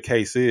 whatever the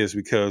case is,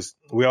 because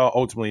we all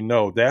ultimately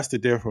know that's the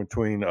difference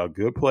between a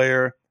good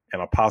player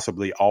and a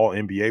possibly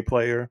all-NBA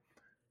player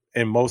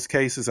in most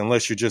cases,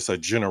 unless you're just a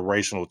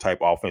generational type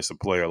offensive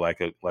player like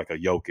a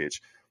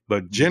Jokic.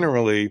 But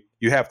generally,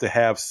 you have to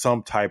have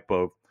some type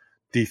of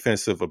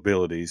defensive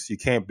abilities. You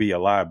can't be a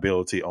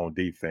liability on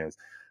defense.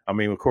 I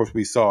mean, of course,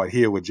 we saw it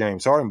here with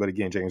James Harden, but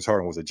again, James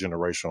Harden was a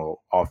generational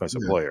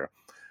offensive player.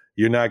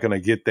 You're not going to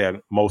get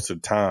that most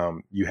of the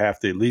time. You have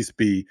to at least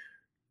be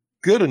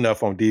good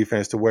enough on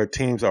defense to where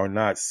teams are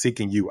not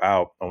seeking you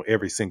out on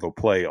every single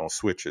play on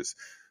switches.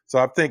 So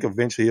I think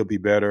eventually he'll be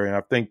better, and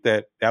I think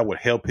that would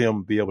help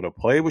him be able to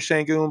play with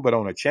Sengun. But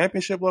on a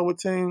championship level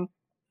team,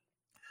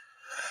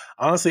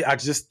 honestly, I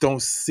just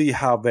don't see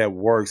how that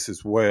works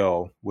as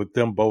well with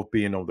them both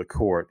being on the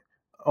court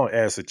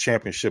as a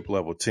championship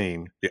level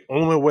team. The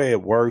only way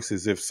it works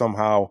is if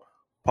somehow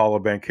Paulo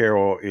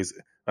Banchero is.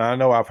 I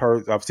know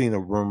I've seen the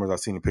rumors, I've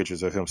seen the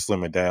pictures of him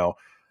slimming down.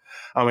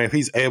 I mean, if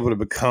he's able to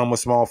become a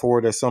small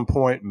forward at some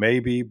point,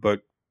 maybe,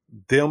 but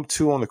them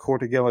two on the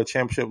court together, a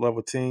championship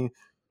level team,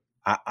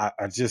 I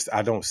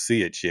don't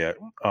see it yet.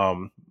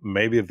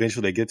 Maybe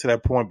eventually they get to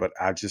that point, but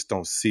I just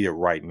don't see it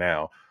right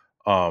now.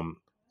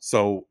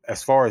 So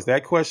as far as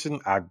that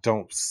question, I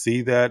don't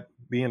see that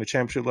being a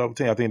championship level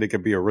team. I think they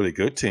could be a really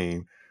good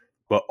team,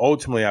 but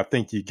ultimately I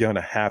think you're going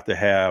to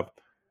have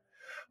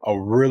a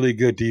really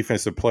good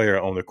defensive player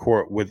on the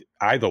court with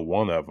either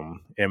one of them.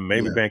 And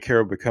maybe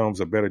Banchero becomes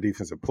a better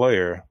defensive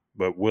player,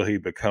 but will he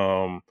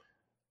become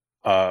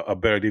a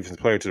better defensive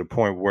player to the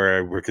point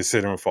where we're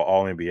considering for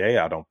all NBA?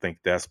 I don't think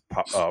that's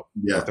I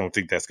don't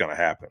think that's going to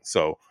happen.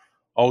 So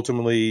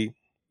ultimately,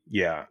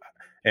 yeah.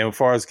 And as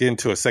far as getting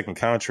to a second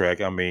contract,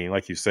 I mean,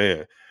 like you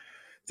said,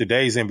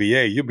 today's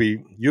NBA,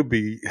 you'll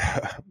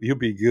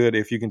be good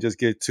if you can just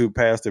get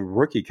past the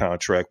rookie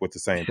contract with the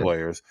same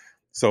players.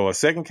 So a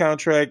second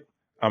contract,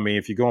 I mean,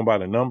 if you're going by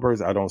the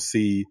numbers, I don't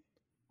see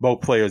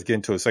both players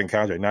getting to a second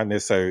contract. Not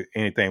necessarily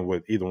anything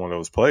with either one of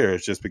those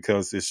players, just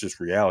because it's just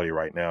reality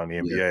right now in the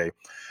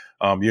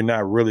NBA. You're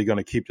not really going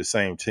to keep the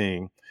same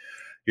team.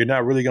 You're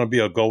not really going to be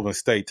a Golden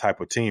State type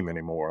of team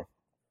anymore.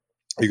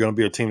 You're going to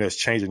be a team that's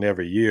changing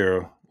every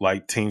year,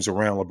 like teams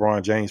around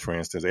LeBron James, for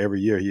instance.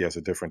 Every year he has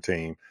a different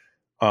team.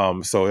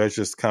 So that's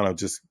just kind of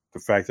just the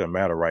fact of the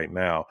matter right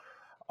now.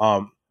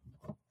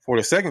 For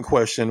the second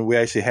question, we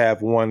actually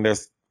have one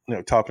that's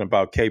talking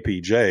about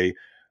KPJ,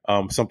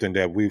 something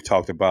that we've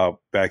talked about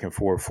back and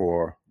forth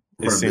for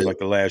it seems like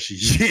the last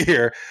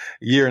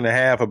year and a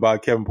half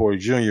about Kevin Porter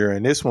Jr.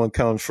 And this one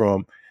comes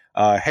from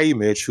Hey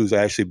Mitch, who's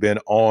actually been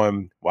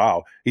on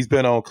he's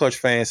been on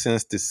ClutchFans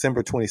since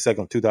December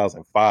 22nd,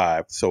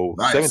 2005. So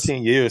nice.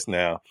 17 years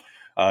now.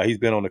 He's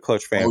been on the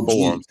ClutchFan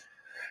forums.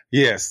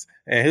 Yes.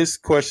 And his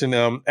question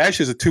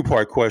actually is a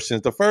two-part question.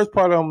 The first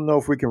part I don't know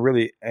if we can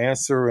really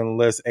answer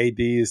unless AD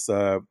is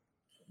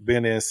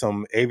been in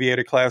some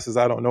aviator classes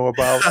I don't know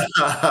about.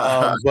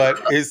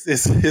 But it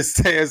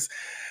says,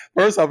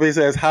 first off, he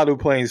says, how do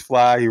planes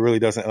fly? He really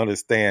doesn't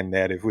understand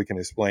that. If we can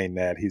explain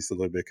that, he's a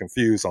little bit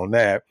confused on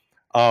that.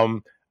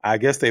 I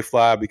guess they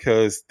fly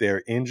because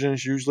their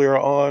engines usually are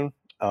on.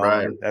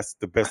 Right. That's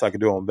the best I can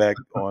do on that,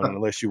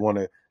 unless you want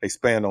to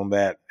expand on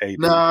that. AD.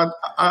 No,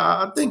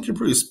 I think you're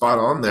pretty spot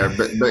on there.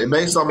 But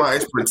based on my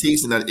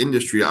expertise in that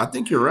industry, I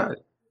think you're right.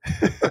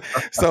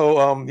 So,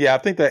 I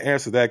think that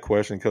answered that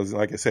question because,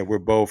 like I said, we're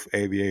both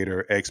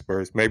aviator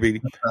experts.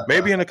 Maybe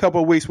in a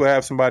couple of weeks we'll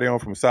have somebody on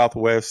from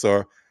Southwest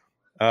or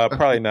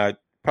probably not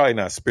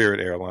Spirit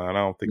Airline. I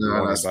don't think we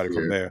No, want not anybody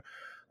from Spirit.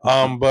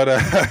 there. But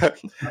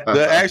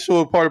the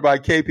actual part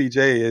about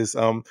KPJ is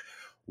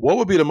what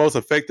would be the most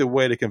effective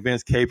way to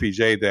convince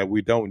KPJ that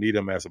we don't need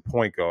him as a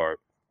point guard?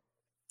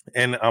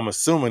 And I'm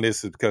assuming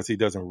this is because he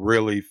doesn't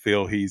really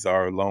feel he's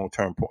our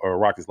long-term or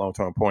Rockets'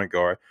 long-term point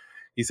guard.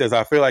 He says,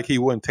 I feel like he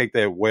wouldn't take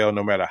that well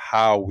no matter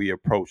how we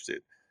approached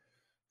it.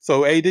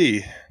 So,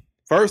 AD,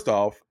 first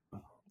off,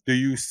 do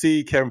you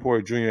see Kevin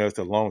Porter Jr. as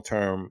the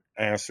long-term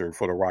answer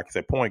for the Rockets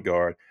at point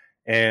guard?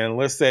 And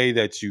let's say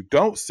that you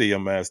don't see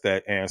him as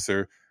that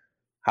answer.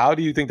 How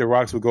do you think the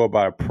Rockets would go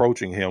about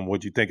approaching him?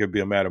 Would you think it'd be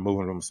a matter of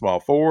moving him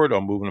small forward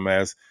or moving him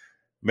as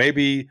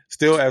maybe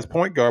still as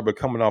point guard but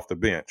coming off the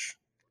bench?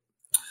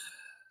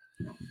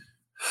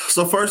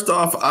 So first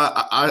off,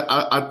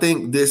 I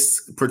think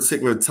this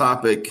particular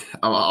topic,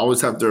 I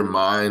always have to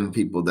remind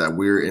people that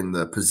we're in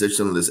the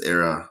positionless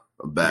era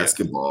of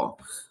basketball.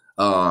 Yes.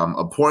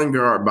 A point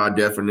guard, by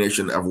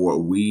definition of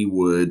what we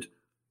would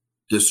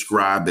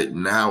describe it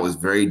now, is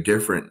very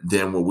different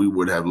than what we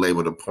would have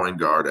labeled a point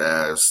guard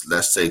as,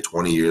 let's say,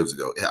 20 years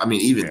ago. I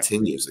mean, even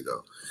 10 years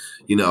ago.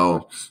 You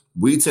know,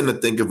 we tend to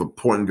think of a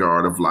point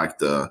guard of like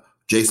the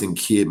Jason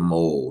Kidd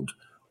mold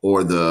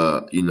or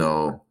the,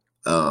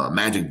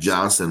 Magic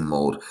Johnson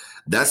mold.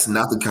 That's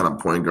not the kind of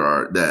point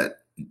guard that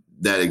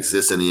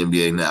exists in the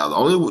NBA now.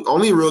 The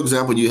only real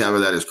example you have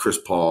of that is Chris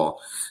Paul,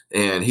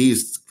 and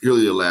he's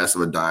clearly the last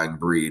of a dying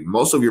breed.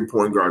 Most of your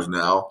point guards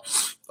now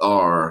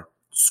are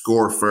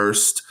score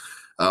first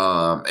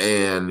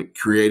and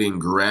creating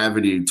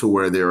gravity to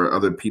where there are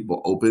other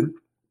people open.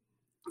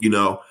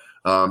 You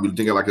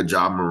think of like a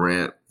Ja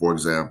Morant, for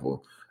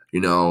example,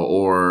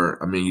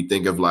 or you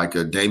think of like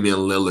a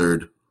Damian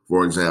Lillard,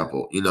 for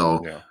example,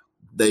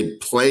 They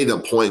play the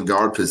point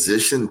guard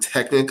position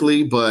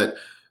technically, but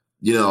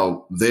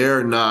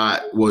they're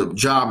not. Well,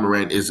 Ja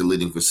Morant is the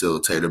leading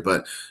facilitator,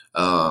 but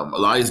a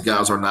lot of these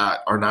guys are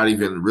not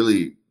even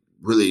really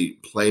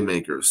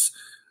playmakers.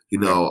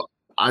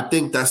 I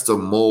think that's the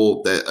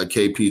mold that a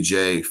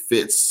KPJ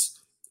fits.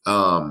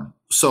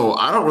 So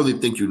I don't really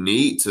think you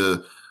need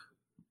to.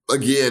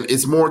 Again,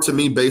 it's more to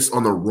me based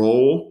on the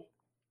role,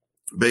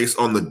 based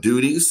on the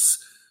duties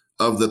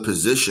of the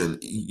position.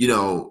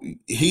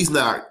 He's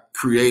not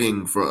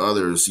creating for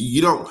others.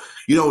 You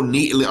don't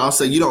need. I'll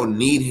say you don't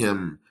need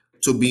him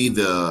to be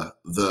the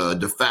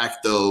de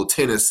facto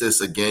 10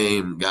 assists a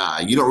game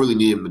guy. You don't really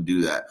need him to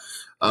do that.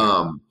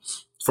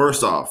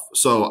 First off,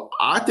 so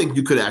I think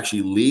you could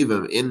actually leave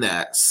him in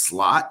that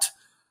slot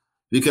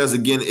because,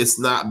 again, it's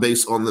not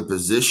based on the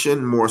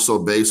position, more so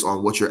based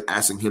on what you're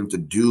asking him to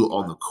do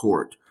on the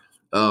court.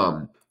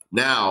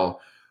 Now,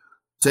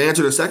 to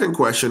answer the second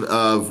question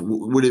of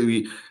would it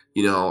be,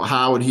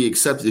 how would he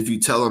accept it if you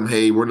tell him,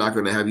 hey, we're not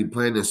going to have you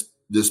playing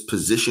this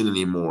position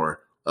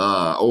anymore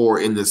or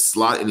in this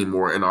slot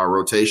anymore in our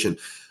rotation?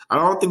 I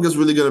don't think it's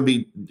really going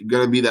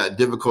to be that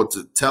difficult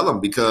to tell him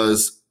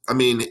because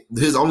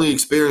his only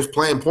experience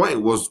playing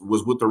point was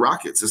with the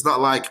Rockets. It's not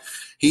like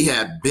he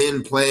had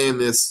been playing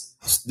this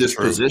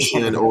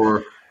position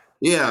or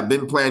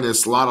been playing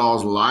this slot all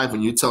his life,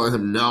 and you're telling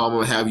him, no, I'm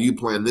going to have you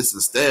playing this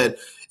instead.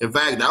 In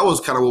fact, that was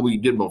kind of what we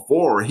did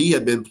before. He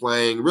had been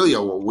playing really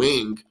a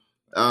wing,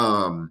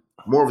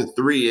 more of a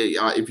three,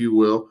 if you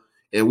will,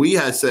 and we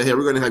had said, hey,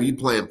 we're going to have you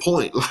playing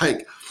point.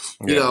 I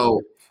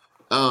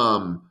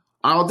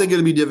don't think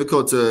it'd be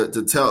difficult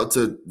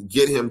to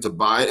get him to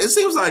buy it. It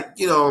seems like,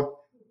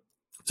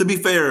 to be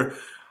fair,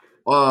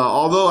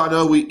 although I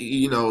know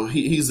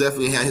he's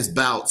definitely had his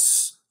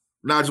bouts,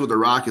 not just with the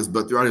Rockets,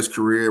 but throughout his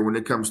career when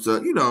it comes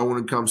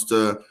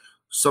to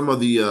some of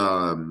the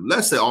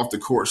let's say off the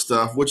court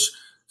stuff, which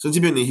since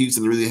he's been in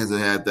Houston, he really hasn't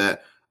had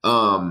that.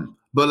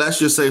 But let's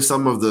just say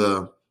some of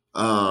the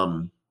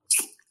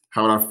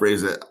how would I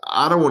phrase it?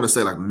 I don't want to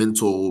say like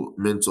mental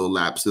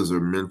lapses or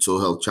mental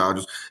health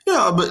challenges.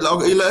 Yeah, but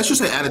let's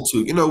just say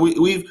attitude.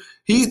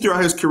 He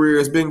throughout his career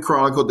has been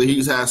chronicled that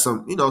he's had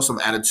some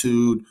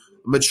attitude,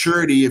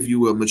 maturity, if you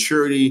will,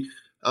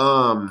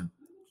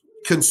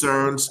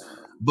 concerns.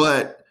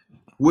 But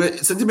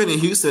since he's been in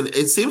Houston,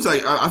 it seems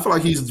like I feel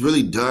like he's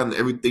really done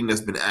everything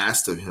that's been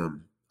asked of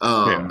him,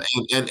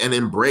 and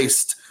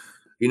embraced,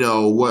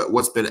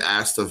 what's been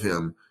asked of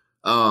him.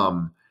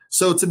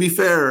 So to be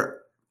fair,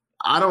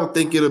 I don't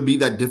think it'll be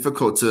that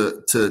difficult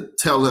to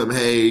tell him,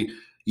 hey,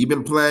 you've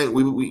been playing,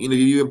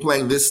 you've been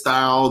playing this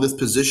style, this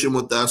position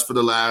with us for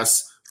the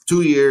last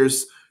 2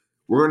 years.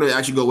 We're going to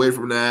actually go away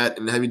from that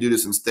and have you do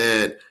this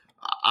instead.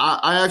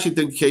 I actually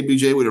think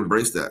KPJ would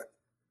embrace that.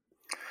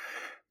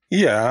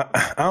 Yeah,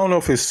 I don't know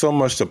if it's so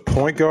much the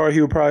point guard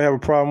he would probably have a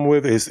problem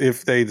with is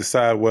if they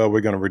decide, well,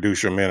 we're going to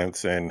reduce your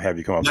minutes and have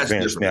you come off the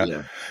bench. Now,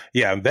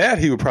 that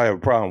he would probably have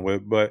a problem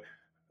with, but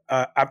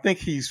I think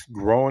he's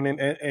growing in,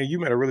 and you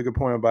made a really good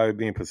point about it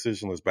being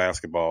positionless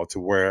basketball to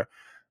where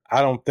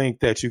I don't think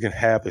that you can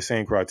have the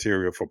same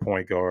criteria for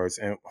point guards.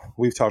 And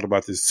we've talked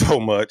about this so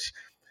much.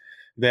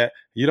 that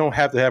you don't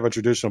have to have a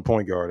traditional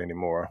point guard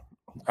anymore.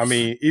 I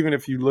mean, even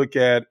if you look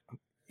at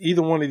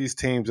either one of these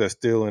teams that's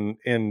still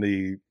in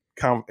the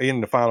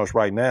finals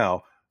right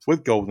now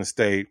with Golden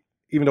State,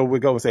 even though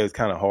with Golden State it's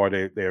kind of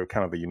hard, they're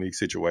kind of a unique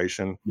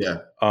situation. Yeah.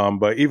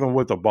 But even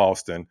with the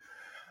Boston,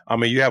 I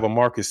mean, you have a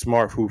Marcus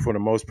Smart who, for the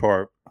most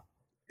part,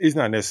 he's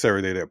not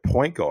necessarily their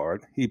point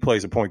guard. He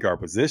plays a point guard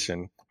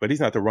position, but he's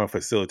not the run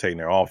facilitating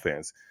their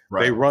offense.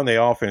 Right. They run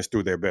their offense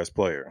through their best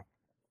player.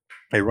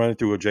 They run it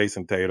through a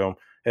Jason Tatum.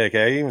 Heck,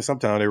 even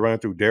sometimes they run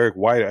it through Derek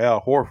White or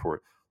Al Horford.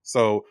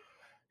 So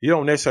you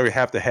don't necessarily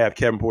have to have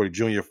Kevin Porter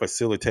Jr.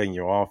 facilitating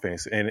your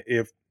offense. And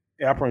if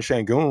Alperen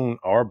Sengun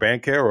or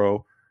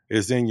Banchero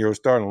is in your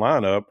starting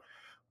lineup,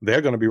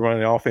 they're going to be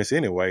running the offense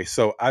anyway.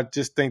 So I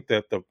just think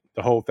that the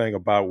whole thing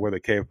about whether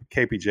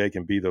KPJ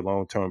can be the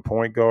long-term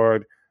point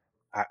guard,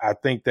 I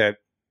think that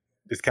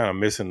is kind of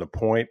missing the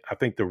point. I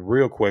think the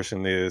real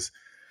question is,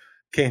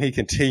 can he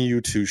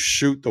continue to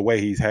shoot the way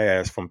he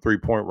has from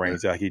three-point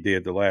range like he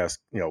did the last,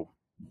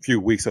 few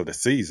weeks of the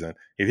season?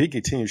 If he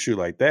continues to shoot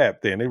like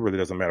that, then it really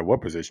doesn't matter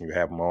what position you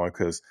have him on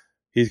because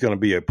he's going to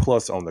be a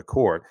plus on the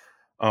court.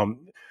 Of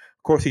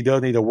course, he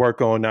does need to work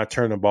on not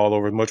turning the ball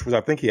over as much, which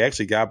I think he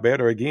actually got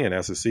better again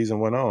as the season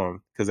went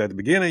on. Because at the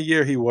beginning of the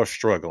year, he was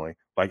struggling,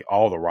 like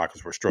all the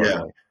Rockets were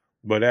struggling. Yeah.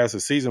 But as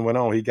the season went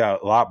on, he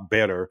got a lot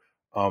better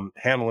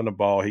handling the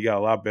ball. He got a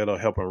lot better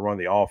helping run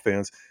the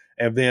offense.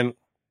 And then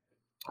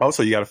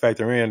also you got to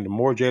factor in the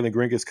more Jalen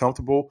Green gets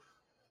comfortable,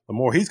 the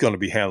more he's going to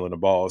be handling the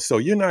ball. So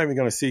you're not even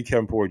going to see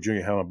Kevin Porter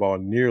Jr. handling the ball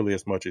nearly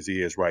as much as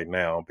he is right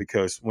now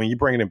because when you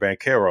bring in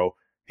Banchero,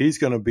 he's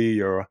going to be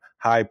your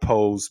high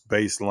post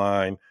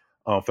baseline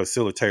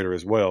facilitator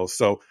as well.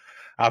 So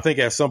I think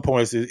at some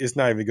points it's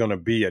not even going to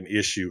be an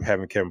issue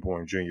having Kevin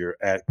Porter Jr.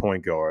 at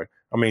point guard.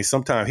 I mean,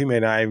 sometimes he may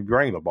not even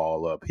bring the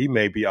ball up. He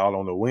may be out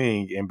on the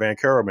wing and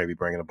Banchero may be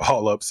bringing the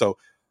ball up. So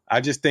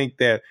I just think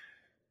that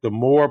the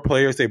more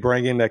players they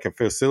bring in that can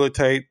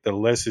facilitate, the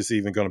less it's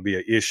even going to be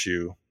an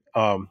issue.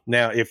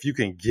 Now, if you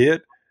can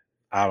get,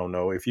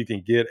 if you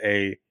can get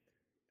a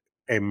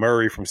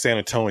Murray from San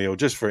Antonio,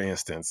 just for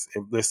instance,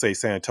 if, let's say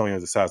San Antonio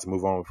decides to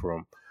move on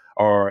from,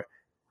 or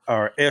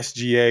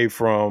SGA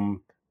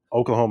from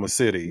Oklahoma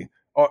City,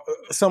 or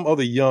some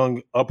other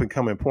young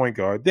up-and-coming point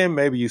guard, then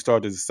maybe you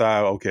start to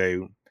decide, okay,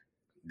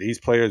 these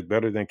players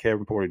better than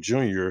Kevin Porter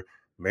Jr.,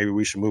 maybe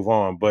we should move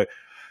on. But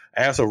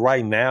as of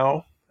right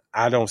now,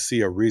 I don't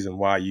see a reason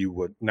why you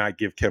would not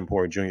give Kevin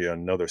Porter Jr.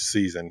 another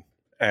season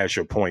as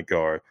your point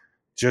guard,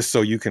 just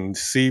so you can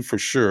see for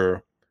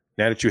sure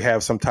now that you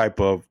have some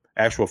type of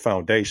actual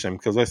foundation.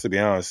 Because let's be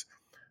honest,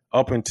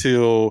 up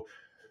until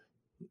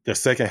the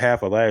second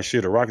half of last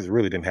year, the Rockets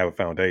really didn't have a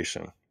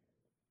foundation.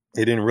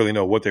 They didn't really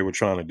know what they were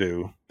trying to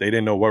do. They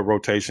didn't know what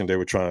rotation they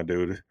were trying to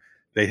do.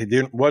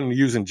 They wasn't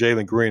using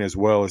Jalen Green as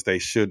well as they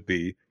should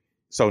be.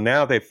 So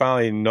now they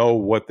finally know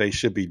what they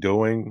should be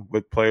doing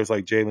with players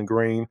like Jalen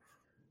Green.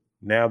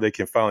 Now they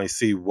can finally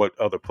see what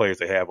other players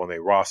they have on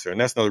their roster. And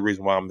that's another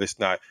reason why I'm just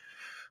not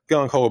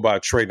gung-ho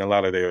about trading a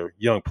lot of their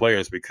young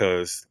players,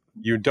 because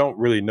you don't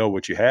really know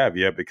what you have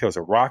yet, because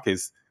the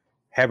Rockets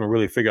haven't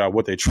really figured out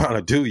what they're trying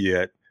to do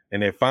yet.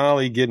 And they're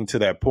finally getting to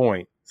that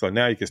point. So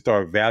now you can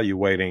start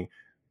evaluating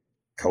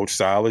Coach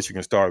Silas. You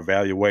can start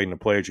evaluating the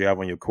players you have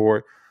on your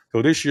court.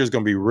 So this year is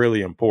going to be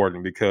really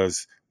important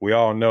because we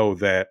all know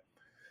that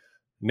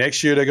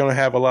next year they're going to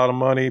have a lot of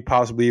money,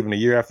 possibly even a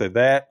year after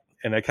that.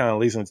 And that kind of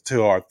leads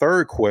into our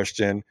third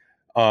question,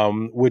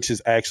 which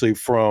is actually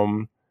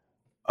from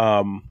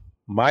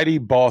Mighty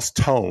Boss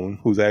Tone,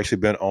 who's actually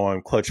been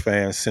on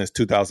ClutchFans since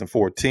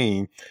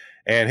 2014.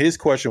 And his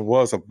question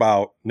was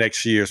about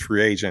next year's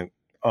free agent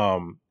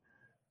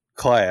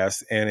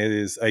class. And it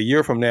is a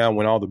year from now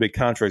when all the big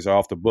contracts are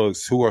off the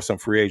books, who are some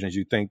free agents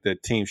you think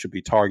that teams should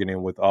be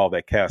targeting with all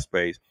that cap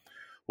space?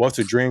 What's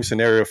the dream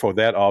scenario for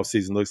that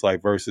offseason looks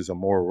like versus a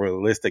more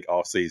realistic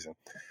offseason?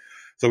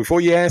 So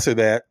before you answer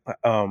that,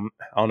 I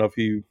don't know if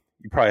you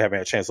probably haven't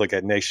had a chance to look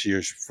at next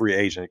year's free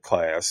agent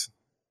class.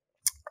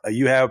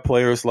 You have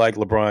players like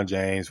LeBron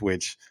James,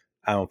 which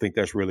I don't think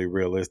that's really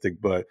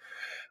realistic, but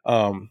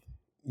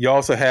you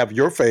also have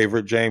your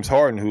favorite, James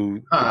Harden,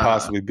 who could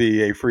possibly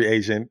be a free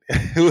agent.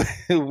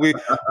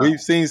 We've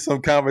seen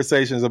some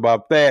conversations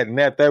about that. And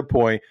at that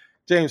point,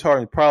 James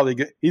Harden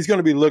he's going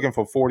to be looking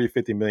for $40,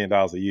 $50 million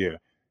a year.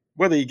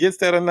 Whether he gets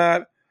that or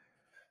not,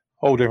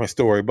 whole different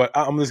story. But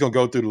I'm just going to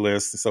go through the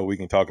list so we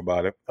can talk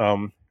about it.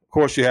 Of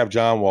course, you have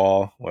John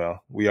Wall.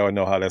 Well, we all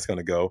know how that's going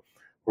to go.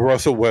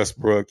 Russell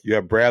Westbrook. You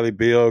have Bradley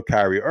Beal,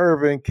 Kyrie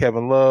Irving,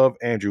 Kevin Love,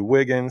 Andrew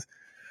Wiggins.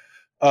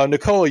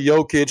 Nikola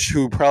Jokic,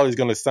 who probably is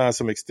going to sign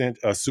some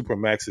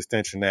Supermax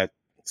extension at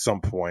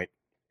some point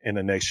in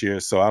the next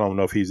year. So I don't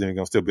know if he's even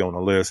going to still be on the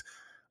list.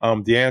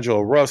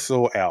 D'Angelo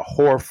Russell, Al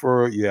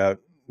Horford. You have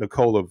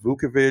Nikola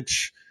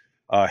Vucevic,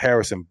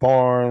 Harrison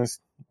Barnes,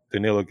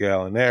 Danilo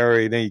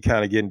Gallinari. Then you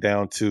kind of getting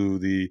down to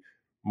the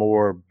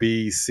more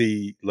B,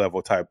 C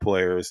level type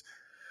players.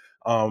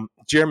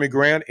 Jeremy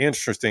Grant,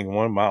 interesting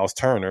one. Miles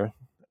Turner.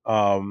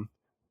 And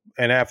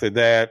after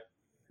that,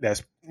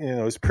 that's,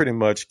 it's pretty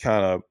much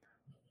kind of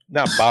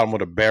not bottom of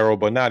the barrel,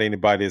 but not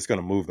anybody that's going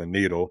to move the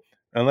needle.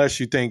 Unless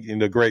you think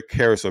the great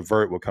Karis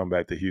LeVert will come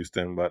back to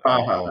Houston, but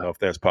I don't know if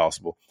that's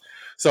possible.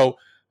 So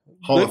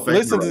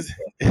listen to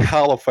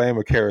Hall of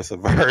Famer Karis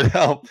LeVert,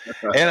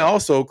 and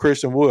also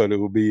Christian Wood, who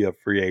will be a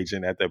free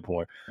agent at that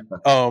point.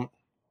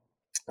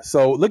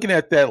 So looking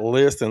at that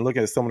list and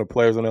looking at some of the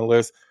players on that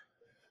list,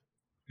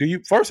 do you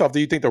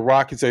think the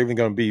Rockets are even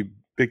going to be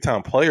big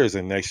time players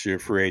in next year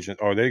free agent,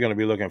 or are they going to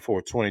be looking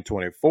for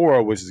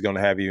 2024, which is going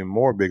to have even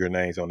more bigger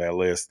names on that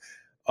list?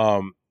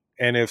 And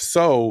if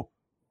so,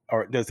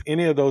 does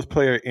any of those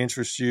players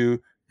interest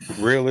you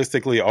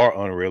realistically or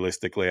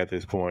unrealistically at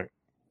this point?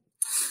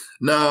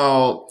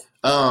 No.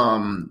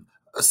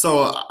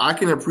 So I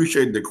can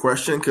appreciate the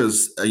question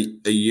because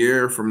a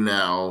year from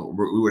now,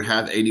 we would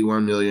have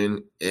 $81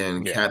 million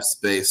in cap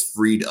space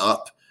freed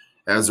up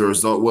as a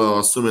result. Well,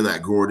 assuming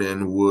that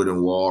Gordon, Wood,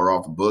 and Wall are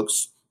off the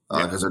books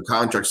because their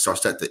contracts are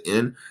set to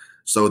end.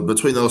 So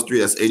between those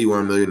three, that's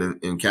 $81 million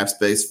in cap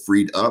space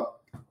freed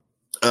up.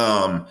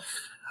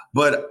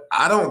 But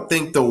I don't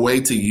think the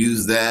way to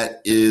use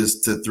that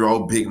is to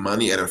throw big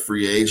money at a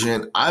free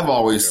agent. I've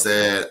always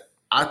said,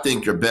 I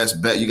think your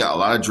best bet, you got a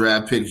lot of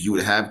draft picks, you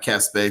would have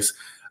cap space.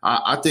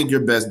 I think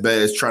your best bet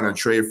is trying to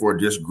trade for a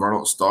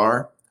disgruntled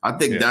star. I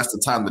think that's the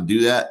time to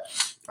do that.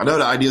 I know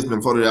the idea's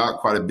been floated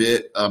out quite a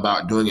bit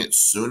about doing it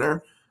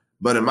sooner,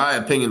 but in my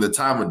opinion, the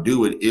time to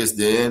do it is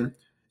then.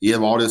 You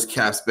have all this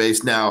cap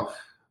space. Now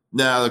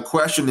the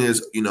question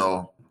is,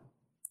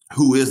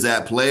 who is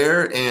that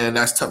player? And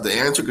that's tough to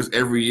answer because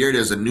every year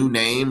there's a new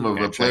name of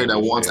a player that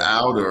wants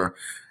out, or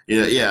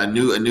a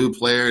new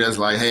player that's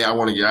like, hey, I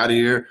want to get out of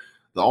here.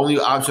 The only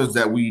options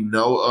that we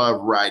know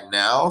of right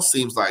now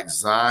seems like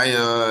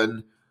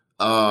Zion,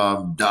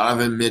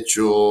 Donovan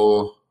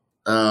Mitchell.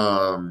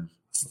 Those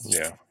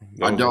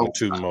are the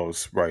two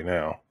most right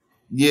now.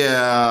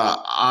 Yeah,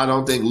 I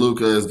don't think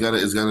Luka is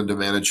gonna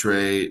demand a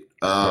trade.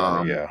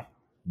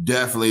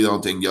 Definitely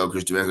don't think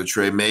Jokic demands a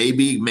trade.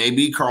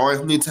 Maybe Karl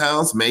Anthony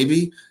Towns,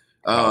 maybe.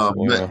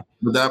 But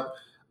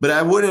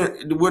that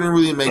wouldn't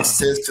really make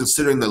sense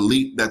considering the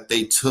leap that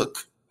they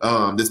took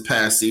this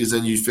past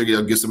season. You figure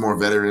they'll get some more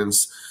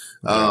veterans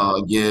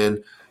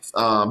again.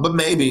 But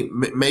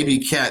maybe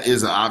Cat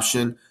is an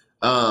option.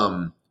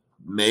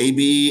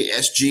 Maybe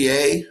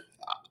SGA.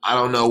 I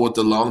don't know what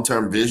the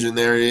long-term vision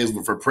there is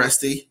for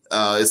Presti.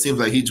 It seems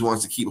like he just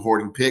wants to keep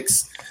hoarding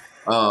picks.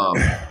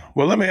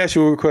 Well, let me ask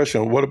you a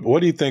question. What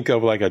do you think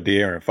of like a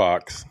De'Aaron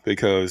Fox?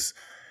 Because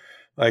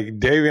like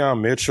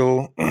Davion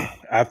Mitchell,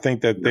 I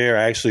think that they're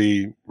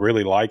actually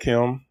really like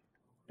him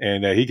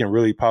and that he can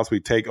really possibly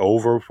take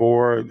over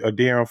for a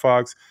De'Aaron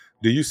Fox.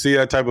 Do you see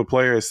that type of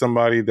player as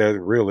somebody that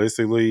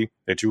realistically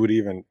that you would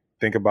even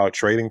think about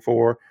trading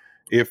for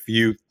if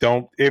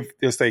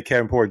let's say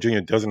Kevin Porter Jr.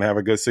 doesn't have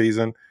a good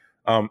season?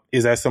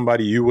 Is that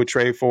somebody you would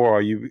trade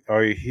for,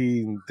 or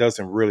he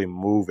doesn't really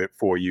move it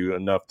for you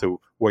enough to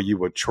where you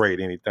would trade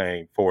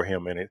anything for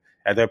him? And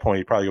at that point,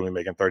 he's probably going to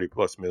be making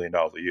 $30+ million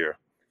a year.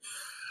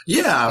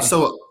 Yeah,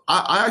 so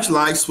I actually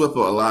like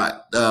Swipper a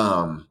lot.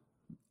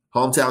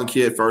 Hometown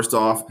kid, first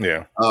off.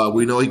 Yeah,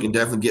 we know he can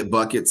definitely get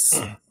buckets.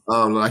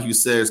 Like you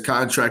said, his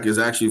contract is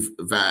actually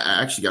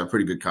got a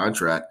pretty good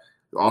contract.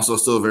 Also,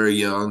 still very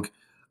young.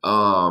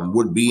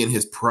 Would be in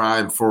his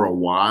prime for a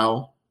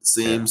while, it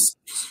seems.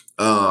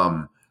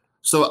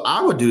 So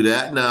I would do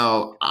that.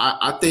 Now,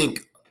 I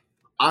think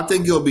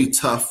it'll be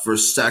tough for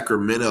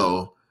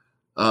Sacramento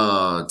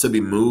to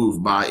be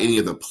moved by any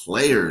of the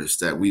players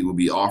that we will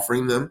be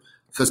offering them.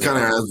 Because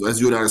kind of as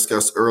you and I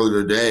discussed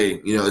earlier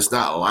today, it's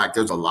not like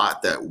there's a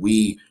lot that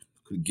we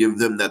could give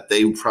them that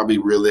they probably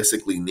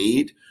realistically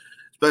need,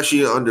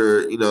 especially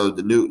under,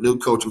 the new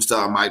coaching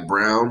style, Mike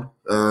Brown.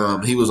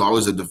 He was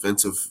always a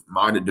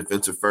defensive-minded,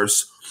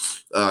 defensive-first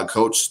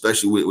coach,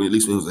 especially at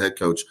least when he was a head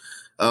coach.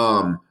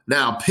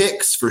 Now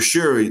picks for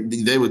sure,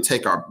 they would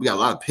take we got a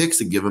lot of picks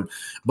to give them,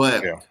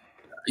 but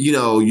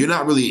you're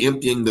not really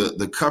emptying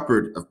the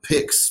cupboard of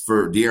picks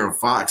for De'Aaron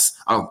Fox.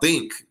 I don't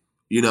think,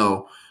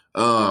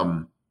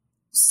 and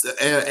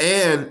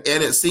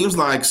it seems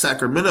like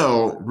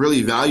Sacramento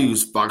really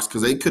values Fox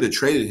because they could have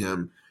traded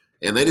him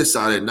and they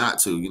decided not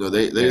to,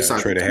 they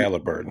decided traded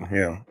Halliburton.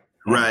 Yeah.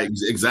 Right,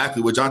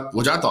 exactly. Which I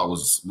thought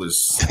was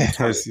insane.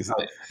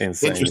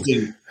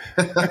 Interesting.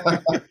 I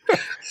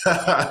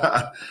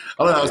thought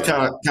that was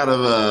kind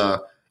of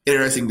a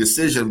interesting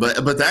decision, but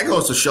that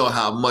goes to show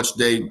how much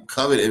they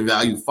covet and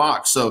value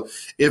Fox. So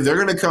if they're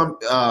going to come,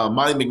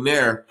 Monty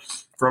McNair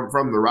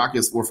from the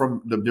Rockets or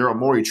from the Daryl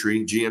Morey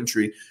tree, GM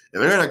tree, if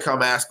they're going to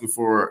come asking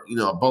for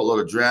a boatload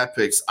of draft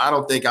picks, I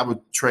don't think I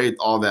would trade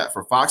all that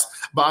for Fox.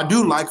 But I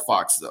do like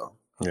Fox though.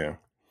 Yeah.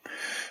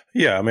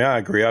 Yeah, I mean, I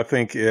agree. I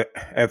think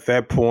at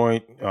that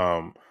point,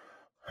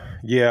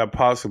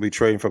 possibly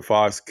trading for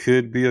Fox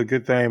could be a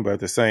good thing, but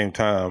at the same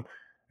time,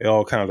 it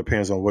all kind of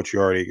depends on what you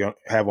already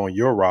have on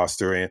your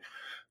roster. And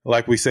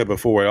like we said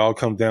before, it all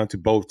comes down to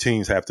both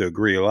teams have to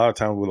agree. A lot of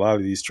times with a lot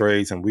of these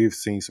trades, and we've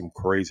seen some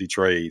crazy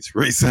trades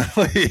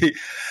recently,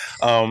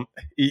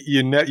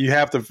 you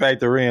have to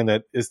factor in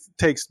that it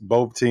takes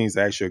both teams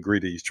to actually agree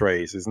to these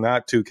trades. It's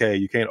not 2K.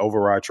 You can't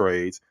override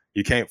trades.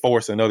 You can't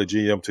force another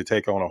GM to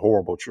take on a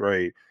horrible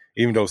trade,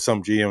 even though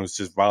some GMs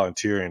just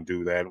volunteer and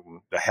do that.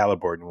 The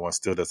Halliburton one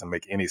still doesn't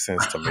make any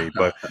sense to me.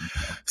 But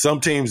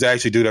some teams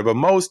actually do that. But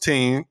most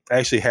teams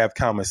actually have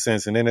common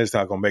sense, and then it's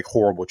not going to make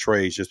horrible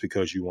trades just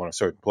because you want a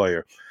certain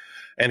player.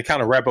 And to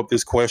kind of wrap up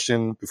this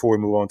question before we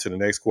move on to the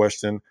next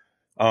question,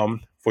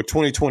 for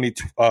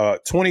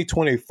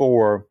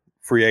 2024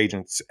 free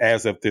agents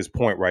as of this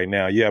point right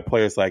now, you have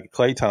players like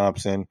Klay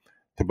Thompson,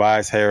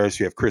 Tobias Harris,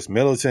 you have Chris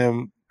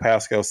Middleton,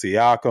 Pascal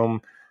Siakam,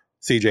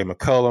 CJ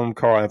McCollum,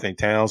 Karl Anthony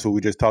Towns, who we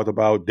just talked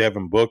about,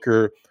 Devin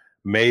Booker,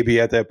 maybe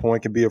at that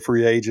point can be a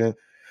free agent,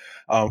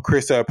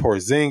 Kristaps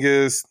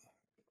Porzingis,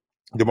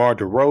 DeMar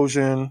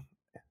DeRozan.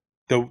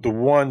 The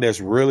one that's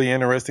really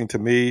interesting to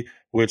me,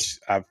 which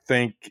I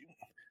think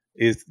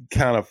is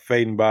kind of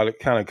fading by it,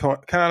 kind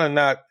of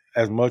not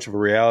as much of a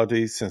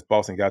reality since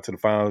Boston got to the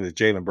finals, is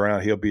Jaylen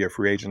Brown. He'll be a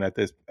free agent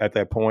at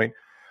that point.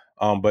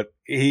 But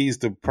he's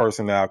the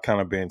person that I've kind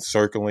of been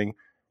circling.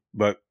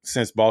 But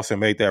since Boston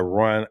made that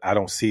run, I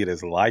don't see it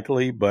as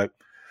likely. But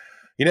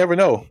you never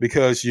know,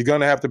 because you're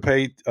going to have to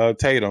pay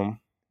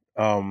Tatum. You're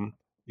going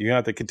to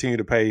have to continue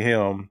to pay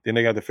him. Then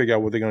they got to figure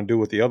out what they're going to do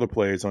with the other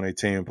players on their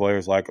team,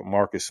 players like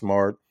Marcus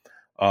Smart,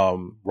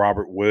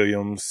 Robert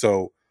Williams.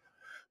 So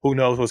who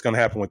knows what's going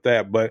to happen with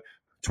that. But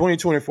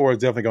 2024 is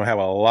definitely going to have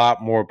a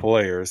lot more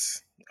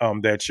players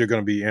that you're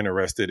going to be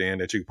interested in,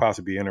 that you could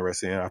possibly be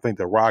interested in. I think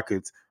the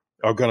Rockets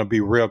are going to be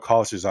real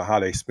cautious on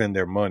how they spend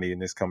their money in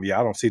this coming year.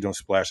 I don't see them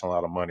splashing a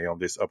lot of money on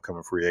this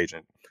upcoming free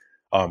agent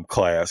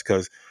class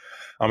because,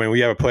 I mean, we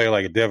have a player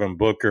like a Devin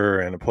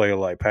Booker and a player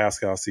like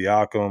Pascal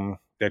Siakam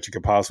that you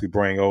could possibly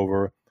bring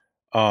over.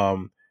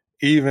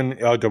 Even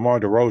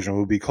DeMar DeRozan, who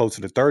would be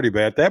closer to 30,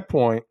 but at that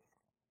point,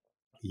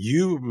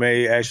 you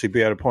may actually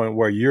be at a point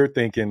where you're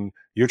thinking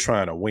you're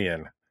trying to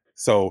win.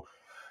 So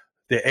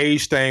the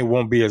age thing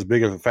won't be as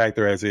big of a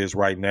factor as it is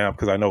right now,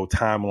 because I know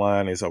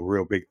timeline is a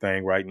real big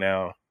thing right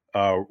now.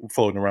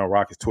 Floating around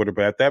Rockets Twitter,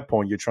 but at that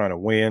point you're trying to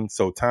win,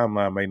 so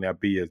timeline may not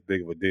be as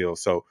big of a deal.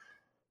 So,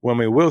 well, I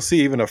mean, we'll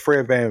see. Even a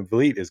Fred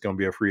VanVleet is going to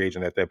be a free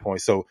agent at that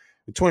point. So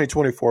the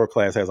 2024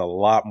 class has a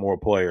lot more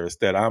players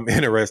that I'm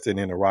interested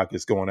in the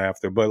Rockets going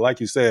after. But like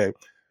you said,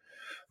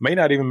 may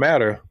not even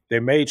matter.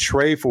 They may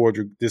trade for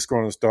this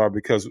growing star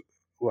because,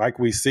 like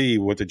we see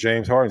with the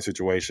James Harden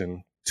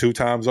situation, 2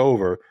 times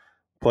over,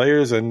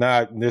 players are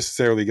not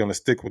necessarily going to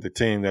stick with the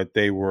team that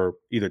they were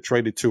either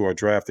traded to or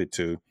drafted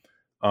to.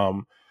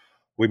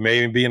 We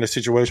may be in a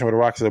situation where the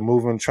Rockets are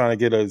moving, trying to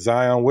get a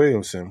Zion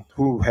Williamson,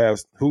 who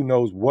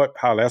knows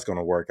how that's going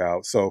to work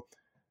out. So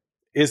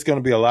it's going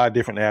to be a lot of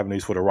different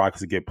avenues for the Rockets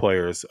to get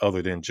players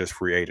other than just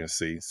free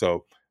agency.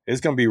 So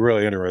it's going to be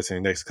really interesting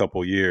in the next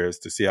couple of years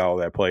to see how all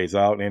that plays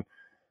out. And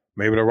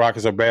maybe the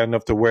Rockets are bad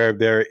enough to where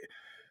they're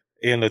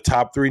in the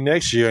top 3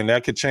 next year, and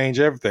that could change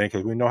everything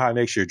because we know how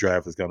next year's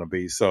draft is going to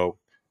be. So,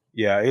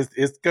 yeah,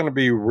 it's going to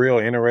be real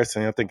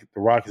interesting. I think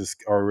the Rockets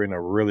are in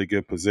a really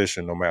good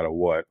position no matter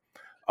what.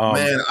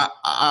 Man,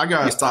 I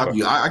got to stop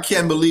you. I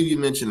can't believe you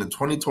mentioned the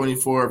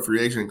 2024 free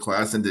agent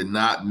class and did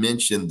not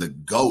mention the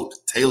GOAT,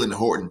 Taylor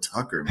Horton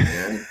Tucker,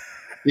 man.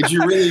 Did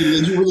you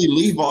really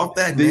leave off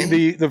that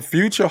name? The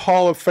future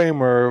Hall of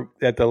Famer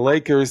that the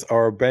Lakers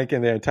are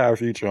banking their entire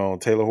future on,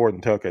 Taylor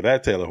Horton Tucker.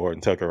 That Taylor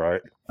Horton Tucker, right?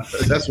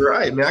 That's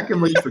right, man. I can't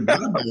believe you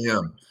forgot about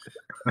him.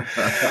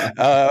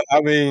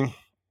 I mean,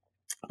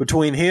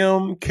 between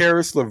him,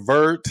 Karis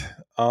LeVert,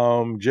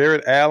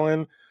 Jared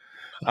Allen,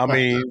 I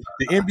mean,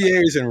 the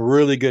NBA is in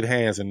really good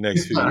hands in the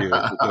next few years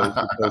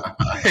because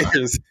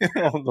players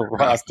on the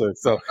roster.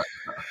 So,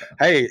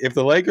 hey, if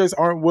the Lakers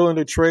aren't willing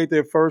to trade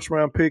their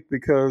first-round pick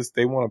because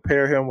they want to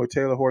pair him with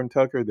Taylor Horton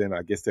Tucker, then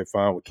I guess they're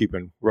fine with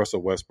keeping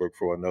Russell Westbrook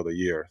for another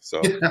year.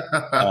 So,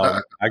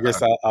 I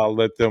guess I'll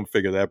let them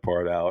figure that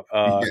part out.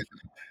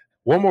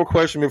 One more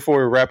question before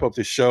we wrap up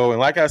the show. And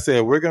like I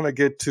said, we're going to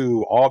get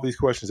to all these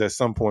questions at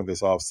some point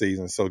this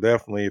offseason. So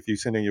definitely, if you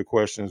send in your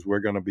questions,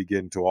 we're going to be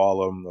getting to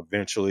all of them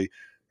eventually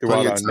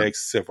throughout our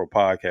next several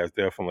podcasts,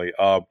 definitely.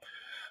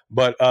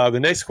 But the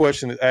next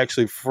question is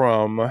actually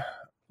from,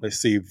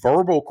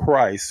 Verbal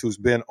Christ, who's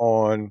been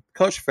on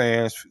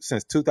ClutchFans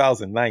since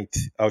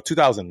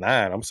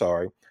 2009, I'm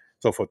sorry.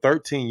 So for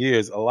 13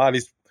 years, a lot of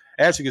these,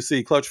 as you can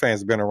see, ClutchFans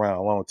have been around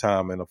a long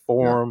time, and the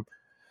forum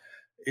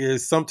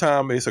is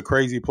sometimes it's a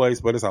crazy place,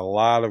 but it's a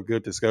lot of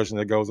good discussion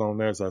that goes on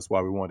there. So that's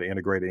why we wanted to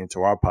integrate it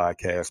into our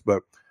podcast.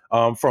 But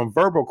from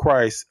Verbal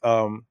Christ,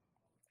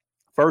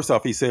 first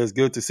off, he says,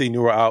 good to see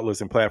newer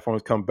outlets and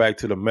platforms come back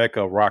to the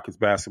mecca of Rockets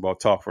basketball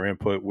talk for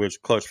input,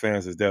 which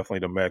ClutchFans is definitely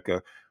the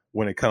mecca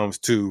when it comes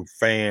to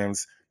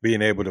fans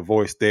being able to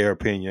voice their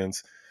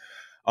opinions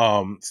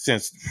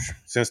since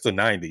the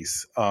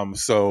 90s.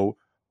 So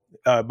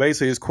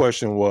basically his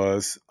question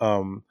was,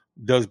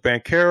 does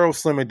Banchero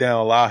slimming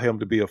down allow him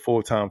to be a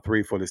full-time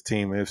 3 for this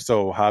team? And if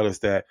so, how does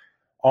that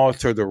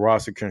alter the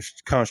roster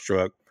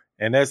construct?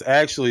 And that's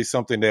actually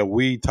something that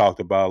we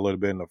talked about a little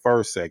bit in the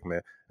first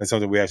segment and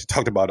something we actually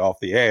talked about off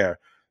the air.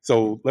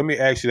 So let me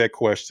ask you that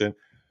question.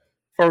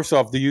 First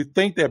off, do you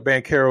think that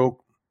Banchero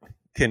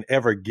can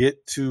ever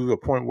get to a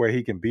point where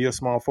he can be a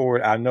small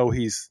forward? I know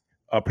he's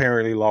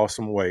apparently lost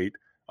some weight.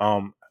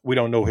 We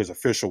don't know his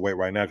official weight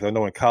right now because I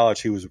know in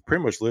college he was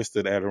pretty much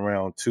listed at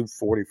around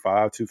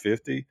 245,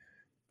 250.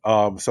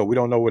 So we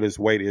don't know what his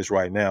weight is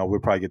right now. We'll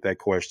probably get that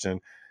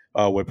question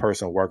with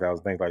personal workouts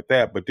and things like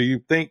that. But do you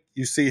think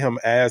you see him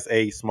as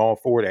a small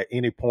forward at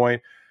any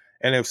point?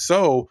 And if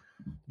so,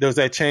 does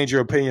that change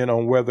your opinion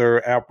on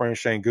whether Alperen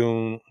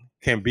Sengun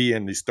can be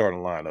in the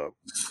starting lineup?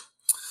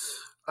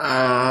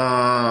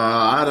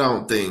 I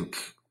don't think.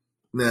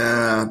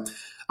 Nah,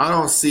 I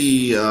don't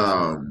see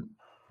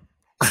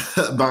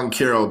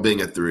Banchero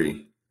being a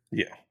 3.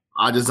 Yeah,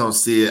 I just don't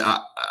see it.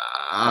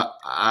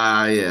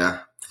 Yeah.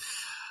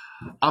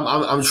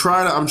 I'm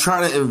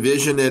trying to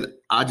envision it.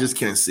 I just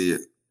can't see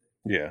it.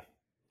 Yeah.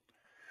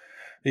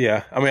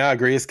 I mean, I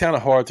agree. It's kind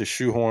of hard to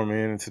shoehorn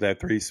him into that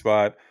 3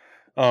 spot.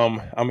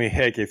 I mean,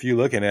 heck, if you're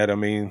looking at,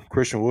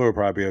 Christian Wood would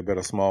probably be a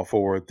better small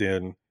forward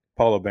than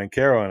Paulo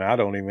Banchero, and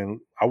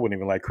I wouldn't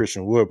even like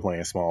Christian Wood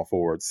playing small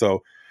forward.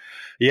 So,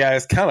 yeah,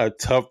 it's kind of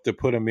tough to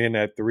put him in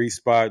that 3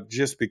 spot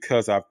just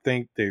because I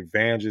think the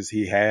advantages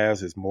he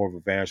has is more of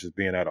advantages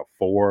being at a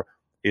 4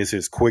 is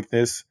his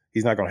quickness.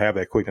 He's not going to have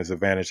that quickness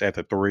advantage at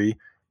the 3.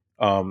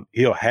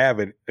 He'll have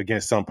it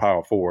against some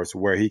power forwards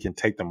where he can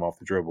take them off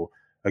the dribble.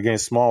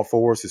 Against small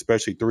forwards,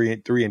 especially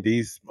 3 and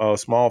D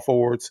small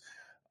forwards,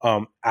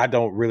 I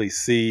don't really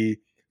see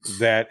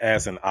that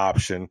as an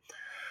option.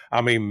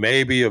 I mean,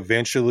 maybe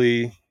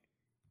eventually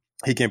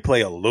he can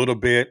play a little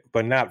bit,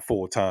 but not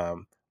full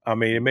time. I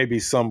mean, it may be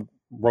some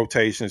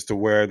rotations to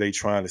where they're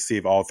trying to see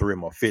if all 3 of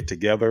them are fit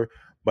together,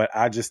 but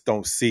I just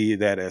don't see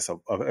that as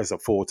a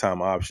full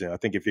time option. I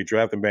think if you're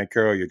drafting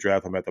Banchero, you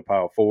draft him at the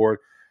power forward,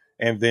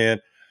 and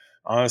then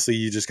honestly,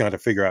 you just got to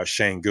figure out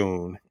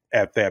Sengun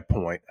at that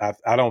point.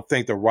 I don't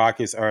think the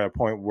Rockets are at a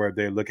point where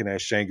they're looking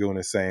at Sengun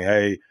and saying,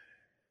 "Hey,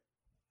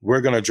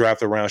 we're going to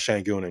draft around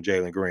Sengun and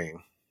Jalen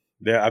Green."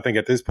 I think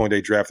at this point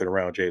they drafted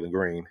around Jalen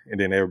Green, and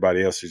then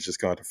everybody else is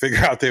just going to figure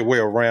out their way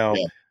around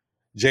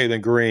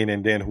Jalen Green,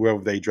 and then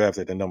whoever they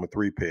drafted the number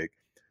 3 pick.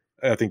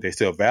 I think they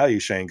still value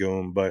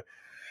Sengun, but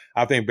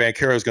I think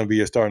Banchero is going to be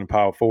a starting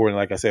power forward. And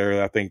like I said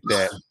earlier, I think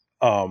that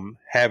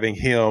having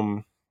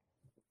him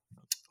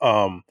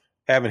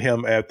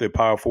at the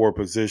power forward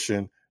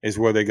position is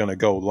where they're going to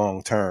go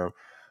long term.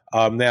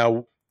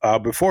 Now,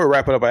 before we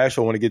wrap it up, I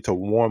actually want to get to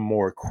one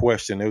more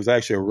question. It was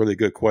actually a really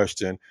good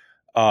question.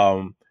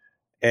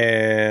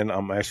 And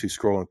I'm actually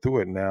scrolling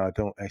through it now. I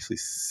don't actually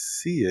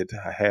see it.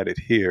 I had it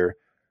here.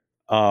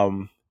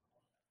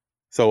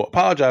 So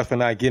apologize for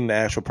not getting the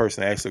actual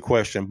person to ask the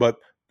question. But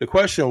the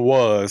question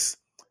was,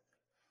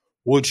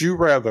 would you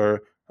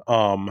rather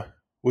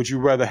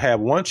have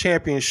one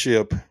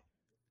championship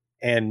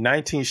and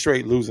 19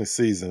 straight losing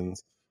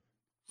seasons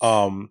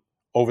over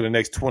the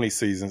next 20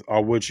 seasons,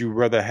 or would you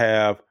rather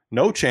have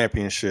no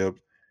championship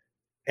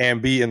and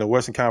be in the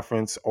Western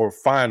Conference or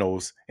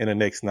finals in the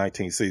next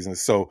 19 seasons?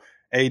 So,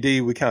 AD,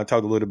 we kind of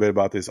talked a little bit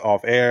about this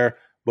off air,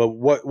 but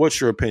what's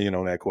your opinion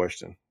on that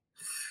question?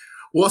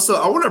 Well, so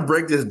I want to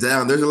break this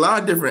down. There's a lot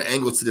of different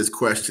angles to this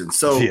question.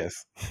 So,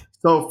 yes.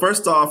 So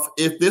first off,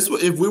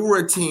 if we were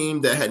a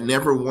team that had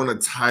never won a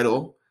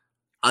title,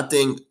 I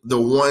think the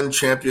one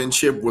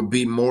championship would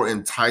be more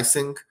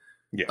enticing.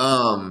 Yeah.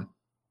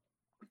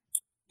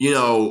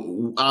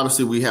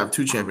 Obviously we have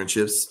 2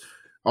 championships,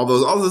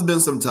 although there's been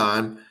some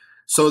time.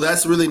 So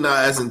that's really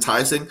not as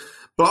enticing.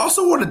 But I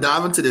also want to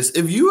dive into this.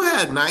 If you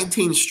had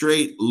 19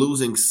 straight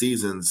losing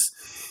seasons,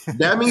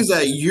 that means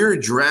that you're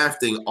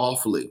drafting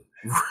awfully,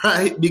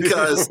 right?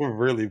 Because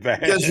really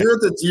bad. Because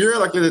you're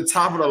like at the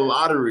top of the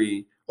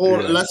lottery,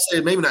 or let's say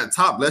maybe not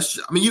top.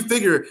 You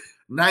figure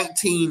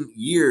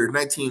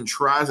 19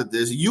 tries at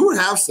this, you would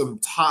have some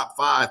top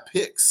 5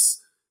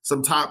 picks,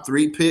 some top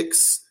 3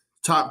 picks,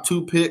 top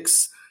 2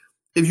 picks.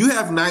 If you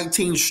have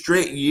 19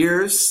 straight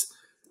years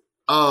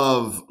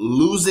of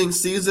losing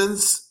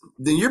seasons,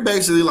 then you're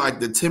basically like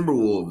the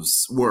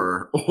Timberwolves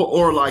were,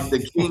 or like the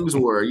Kings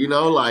were,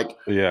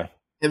 yeah.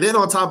 And then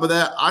on top of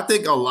that, I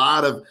think a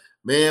lot of,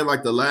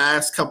 like the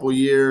last couple of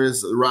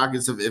years, the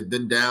Rockets have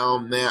been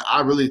down. Man,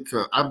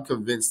 I'm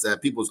convinced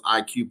that people's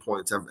IQ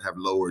points have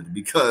lowered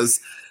because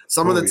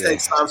some of the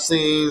takes I've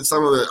seen,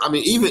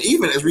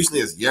 even as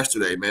recently as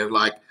yesterday, man,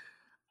 like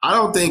I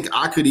don't think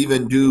I could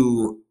even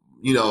do,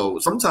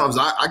 sometimes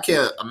I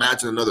can't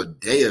imagine another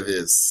day of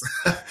this.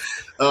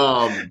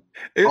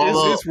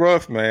 It's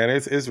rough, man.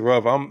 It's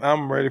rough.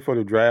 I'm ready for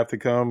the draft to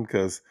come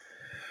because,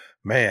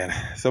 man,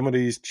 some of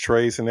these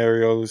trade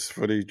scenarios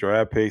for these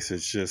draft picks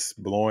is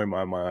just blowing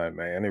my mind,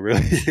 man. It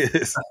really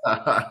is.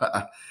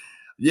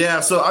 Yeah.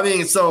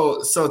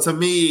 So to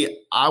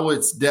me, I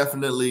would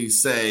definitely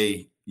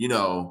say,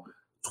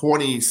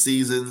 20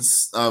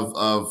 seasons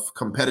of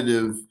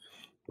competitive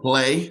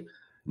play.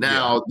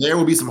 Now there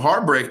will be some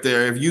heartbreak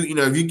there if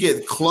you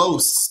get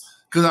close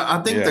Because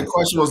I think the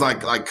question was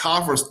like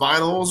conference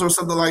finals or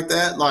something like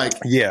that. Like,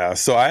 yeah.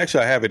 So I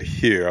have it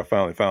here. I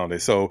finally found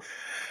it. So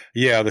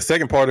yeah, the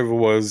second part of it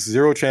was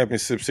 0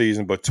 championship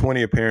season, but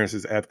 20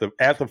 appearances at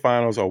the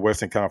finals or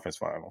Western Conference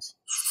Finals.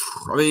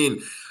 I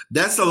mean,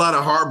 that's a lot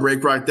of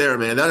heartbreak right there,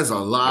 man. That is a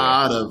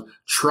lot of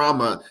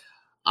trauma.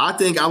 I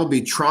think I would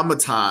be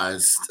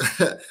traumatized,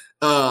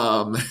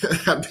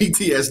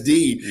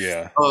 PTSD.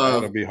 Yeah,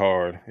 that'd be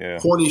hard. Yeah,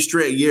 20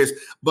 straight years.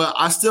 But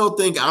I still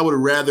think I would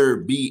rather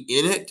be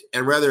in it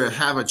and rather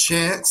have a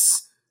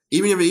chance,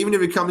 even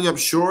if it's coming up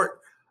short.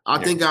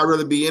 I think I'd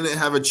rather be in it,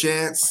 have a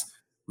chance,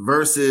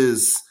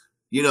 versus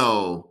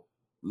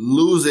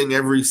losing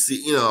every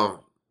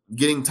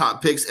getting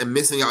top picks and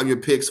missing out on your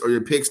picks, or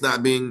your picks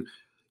not being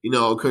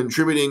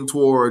contributing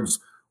towards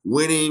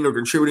winning or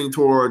contributing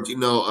towards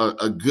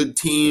a good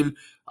team.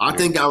 I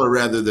think I would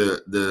rather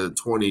the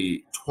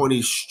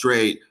 20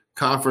 straight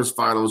conference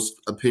finals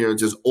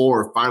appearances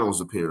or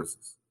finals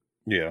appearances.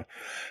 Yeah.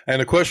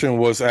 And the question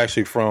was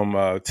actually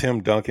from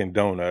Tim Duncan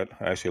Donut.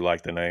 I actually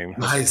like the name.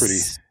 That's nice. A pretty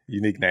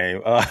unique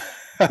name.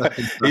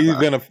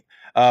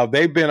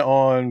 They've been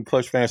on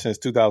ClutchFans since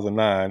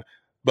 2009.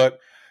 But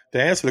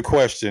to answer the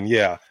question,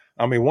 yeah,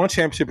 I mean, one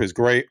championship is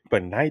great,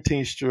 but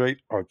 19 straight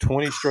or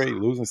 20 straight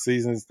losing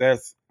seasons,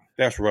 that's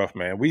rough,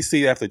 man. We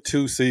see after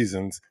 2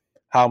 seasons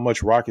how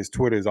much Rockets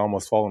Twitter is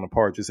almost falling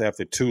apart just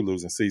after 2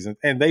 losing seasons.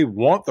 And they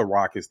want the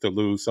Rockets to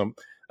lose.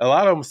 A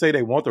lot of them say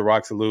they want the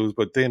Rockets to lose,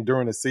 but then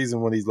during the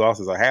season when these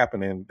losses are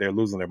happening, they're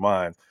losing their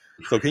minds.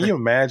 So can you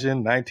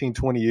imagine 19,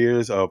 20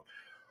 years of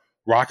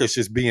Rockets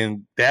just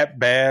being that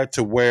bad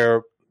to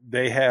where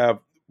they have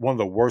one of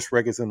the worst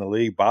records in the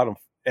league,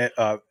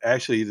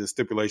 actually the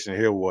stipulation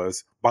here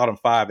was bottom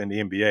 5 in the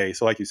NBA.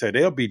 So like you said,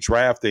 they'll be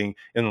drafting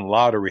in the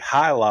lottery,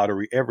 high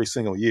lottery every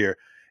single year.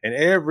 And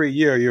every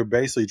year you're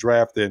basically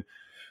drafting,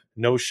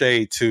 no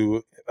shade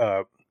to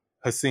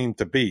Hassim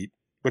Thabit,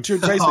 but you're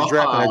basically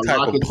drafting a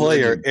type of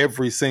player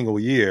every single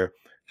year.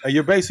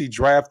 You're basically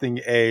drafting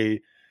a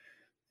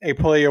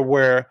player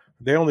where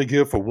they're only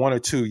good for 1 or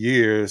 2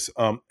 years,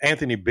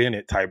 Anthony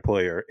Bennett type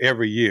player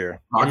every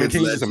year. I mean,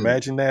 can you just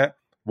imagine that?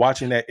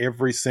 Watching that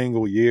every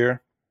single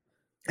year?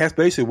 That's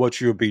basically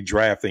what you'll be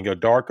drafting, a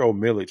Darko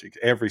Milicic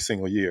every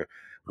single year.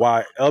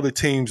 While other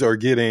teams are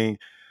getting,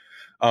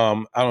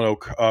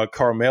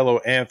 Carmelo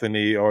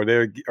Anthony, or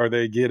they're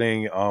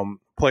getting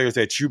players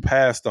that you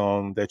passed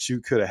on that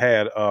you could have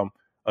had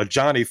a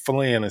Johnny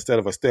Flynn instead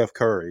of a Steph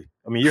Curry.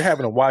 I mean, you're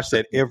having to watch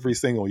that every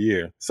single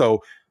year.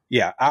 So,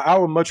 yeah, I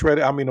would much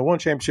rather – I mean, the one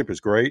championship is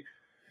great,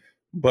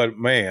 but,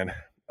 man,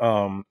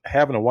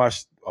 having to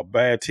watch a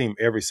bad team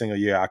every single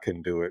year, I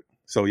couldn't do it.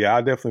 So, yeah,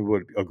 I definitely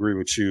would agree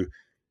with you.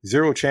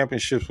 0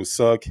 championships would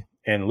suck,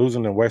 and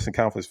losing the Western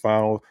Conference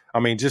Finals – I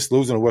mean, just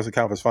losing the Western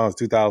Conference Finals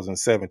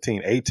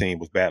 2017-18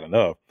 was bad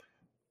enough.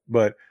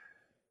 But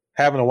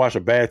having to watch a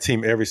bad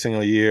team every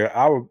single year,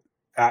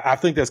 I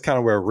think that's kind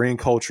of where ring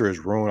culture has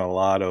ruined a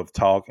lot of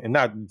talk, and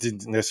not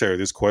necessarily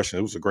this question.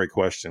 It was a great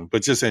question,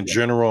 but just in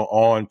general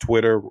on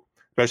Twitter,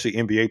 especially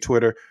NBA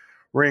Twitter,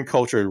 ring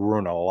culture has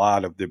ruined a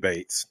lot of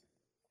debates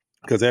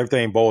because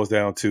everything boils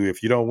down to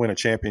if you don't win a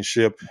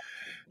championship,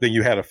 then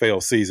you had a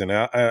failed season.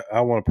 And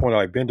I want to point out,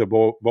 like Ben Du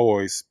Bois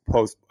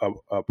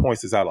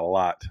points this out a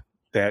lot,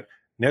 that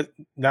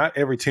not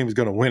every team is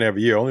going to win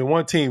every year. Only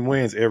one team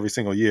wins every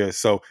single year.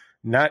 So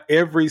not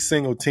every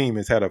single team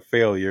has had a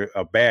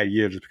bad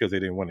year just because they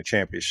didn't win a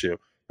championship.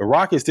 The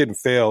Rockets didn't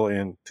fail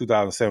in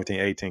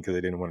 2017-18 because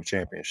they didn't win a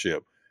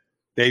championship.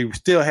 There's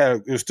still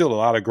a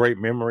lot of great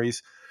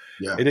memories.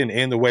 Yeah. It didn't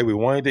end the way we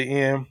wanted to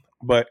end,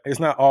 but it's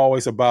not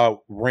always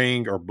about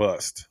ring or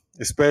bust,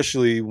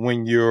 especially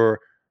when you're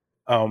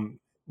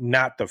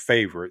not the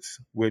favorites,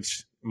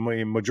 which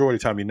majority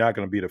of the time you're not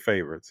going to be the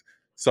favorites.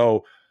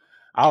 So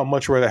I would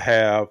much rather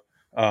have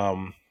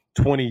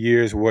 20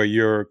 years where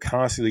you're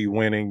constantly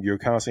winning, you're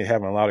constantly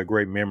having a lot of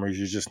great memories,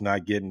 you're just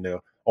not getting the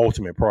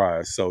ultimate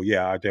prize. So,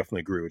 yeah, I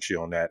definitely agree with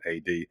you on that,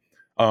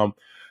 AD.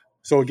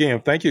 So,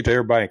 again, thank you to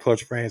everybody in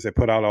ClutchFans that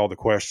put out all the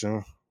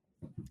questions.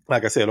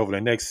 Like I said, over the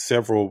next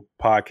several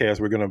podcasts,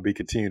 we're going to be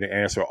continuing to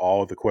answer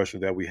all of the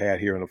questions that we had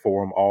here in the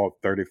forum, all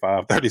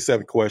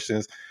 37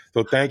 questions.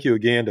 So thank you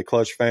again to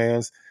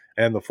ClutchFans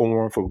and the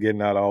forum for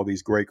getting out all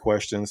these great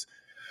questions.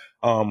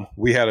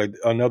 We had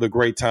another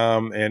great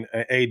time. And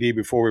AD,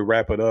 before we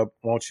wrap it up,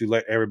 why don't you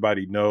let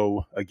everybody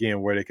know,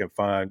 again, where they can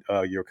find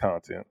your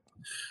content?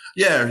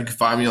 Yeah, you can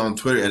find me on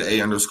Twitter at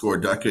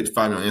 @A_Duckett.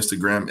 Find me on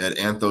Instagram at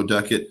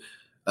 @AnthoDuckett.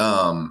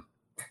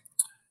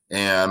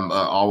 And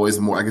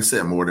always more, like I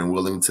said, more than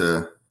willing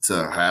to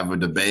have a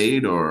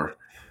debate or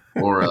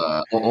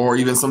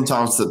even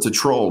sometimes to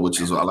troll, which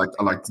is I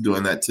like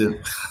doing that too.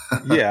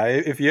 Yeah,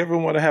 if you ever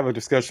want to have a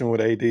discussion with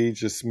AD,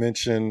 just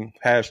mention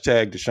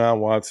hashtag Deshaun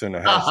Watson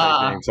or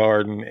hashtag James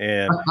Harden,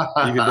 and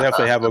you can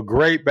definitely have a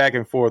great back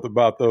and forth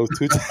about those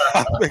two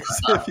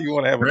topics if you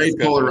want to have a great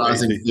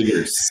polarizing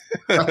figures.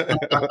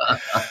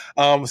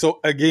 So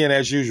again,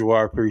 as usual,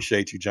 I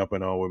appreciate you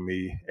jumping on with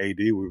me, AD.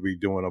 We'll be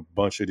doing a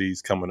bunch of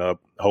these coming up,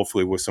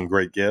 hopefully with some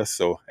great guests.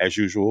 So as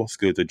usual, it's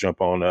good to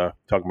jump on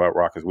talking about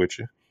Rockets with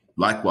you.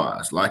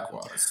 Likewise.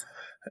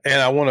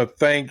 And I want to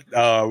thank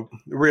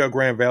Rio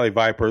Grande Valley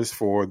Vipers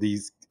for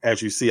these.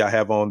 As you see, I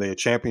have on their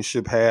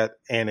championship hat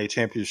and a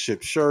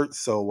championship shirt.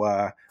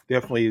 So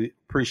definitely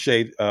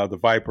appreciate the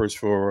Vipers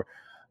for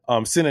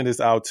sending this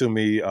out to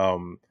me.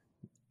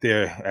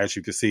 There, as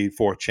you can see,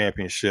 for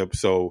championship.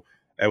 So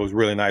it was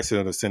really nice of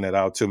them to send that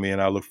out to me.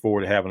 And I look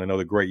forward to having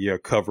another great year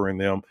covering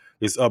them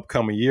this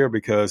upcoming year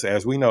because,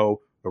 as we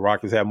know, the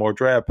Rockets have more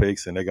draft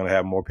picks and they're going to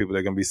have more people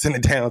they're going to be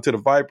sending down to the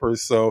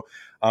Vipers. So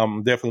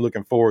I'm definitely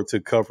looking forward to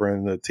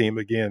covering the team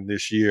again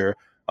this year.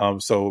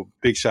 So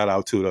big shout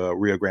out to the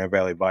Rio Grande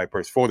Valley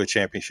Vipers for the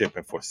championship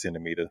and for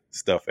sending me the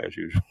stuff as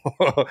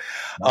usual.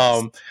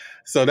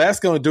 So that's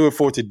going to do it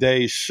for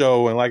today's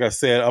show. And like I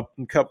said, up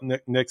in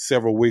next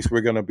several weeks, we're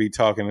going to be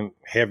talking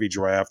heavy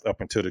draft up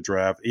until the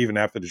draft. Even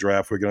after the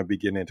draft, we're going to be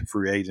getting into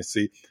free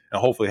agency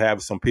and hopefully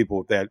have some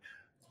people that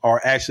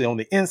are actually on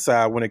the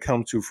inside when it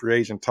comes to free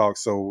agent talk.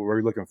 So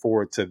we're looking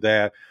forward to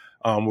that.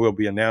 We'll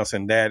be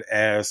announcing that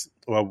as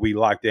we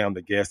lock down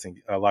the guests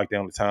and lock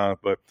down the time.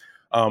 But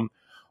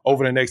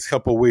over the next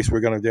couple of weeks,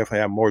 we're going to definitely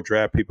have more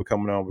draft people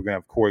coming on. We're going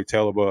to have Corey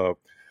Teleba,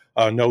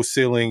 No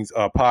Ceilings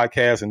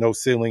podcast and No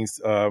Ceilings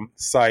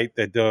site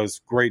that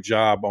does great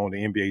job on the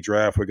NBA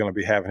draft. We're going to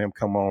be having him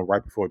come on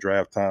right before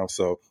draft time.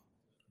 So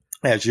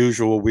as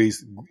usual, we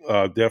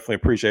definitely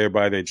appreciate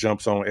everybody that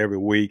jumps on every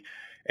week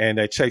and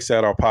that checks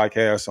out our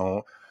podcast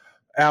on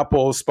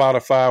Apple,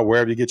 Spotify,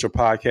 wherever you get your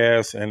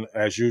podcasts. And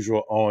as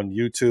usual on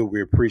YouTube,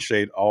 we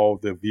appreciate all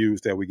the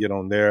views that we get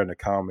on there and the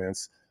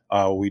comments.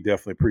 We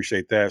definitely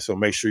appreciate that. So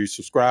make sure you're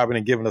subscribing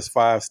and giving us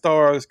 5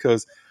 stars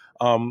because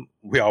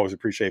we always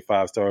appreciate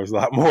 5 stars, a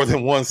lot more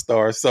than 1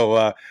 star.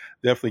 So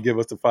definitely give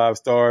us the 5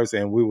 stars,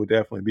 and we will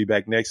definitely be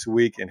back next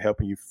week and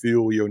helping you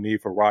fuel your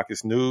need for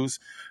Rockets news.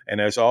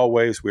 And as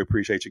always, we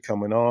appreciate you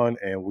coming on,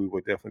 and we will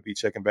definitely be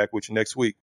checking back with you next week.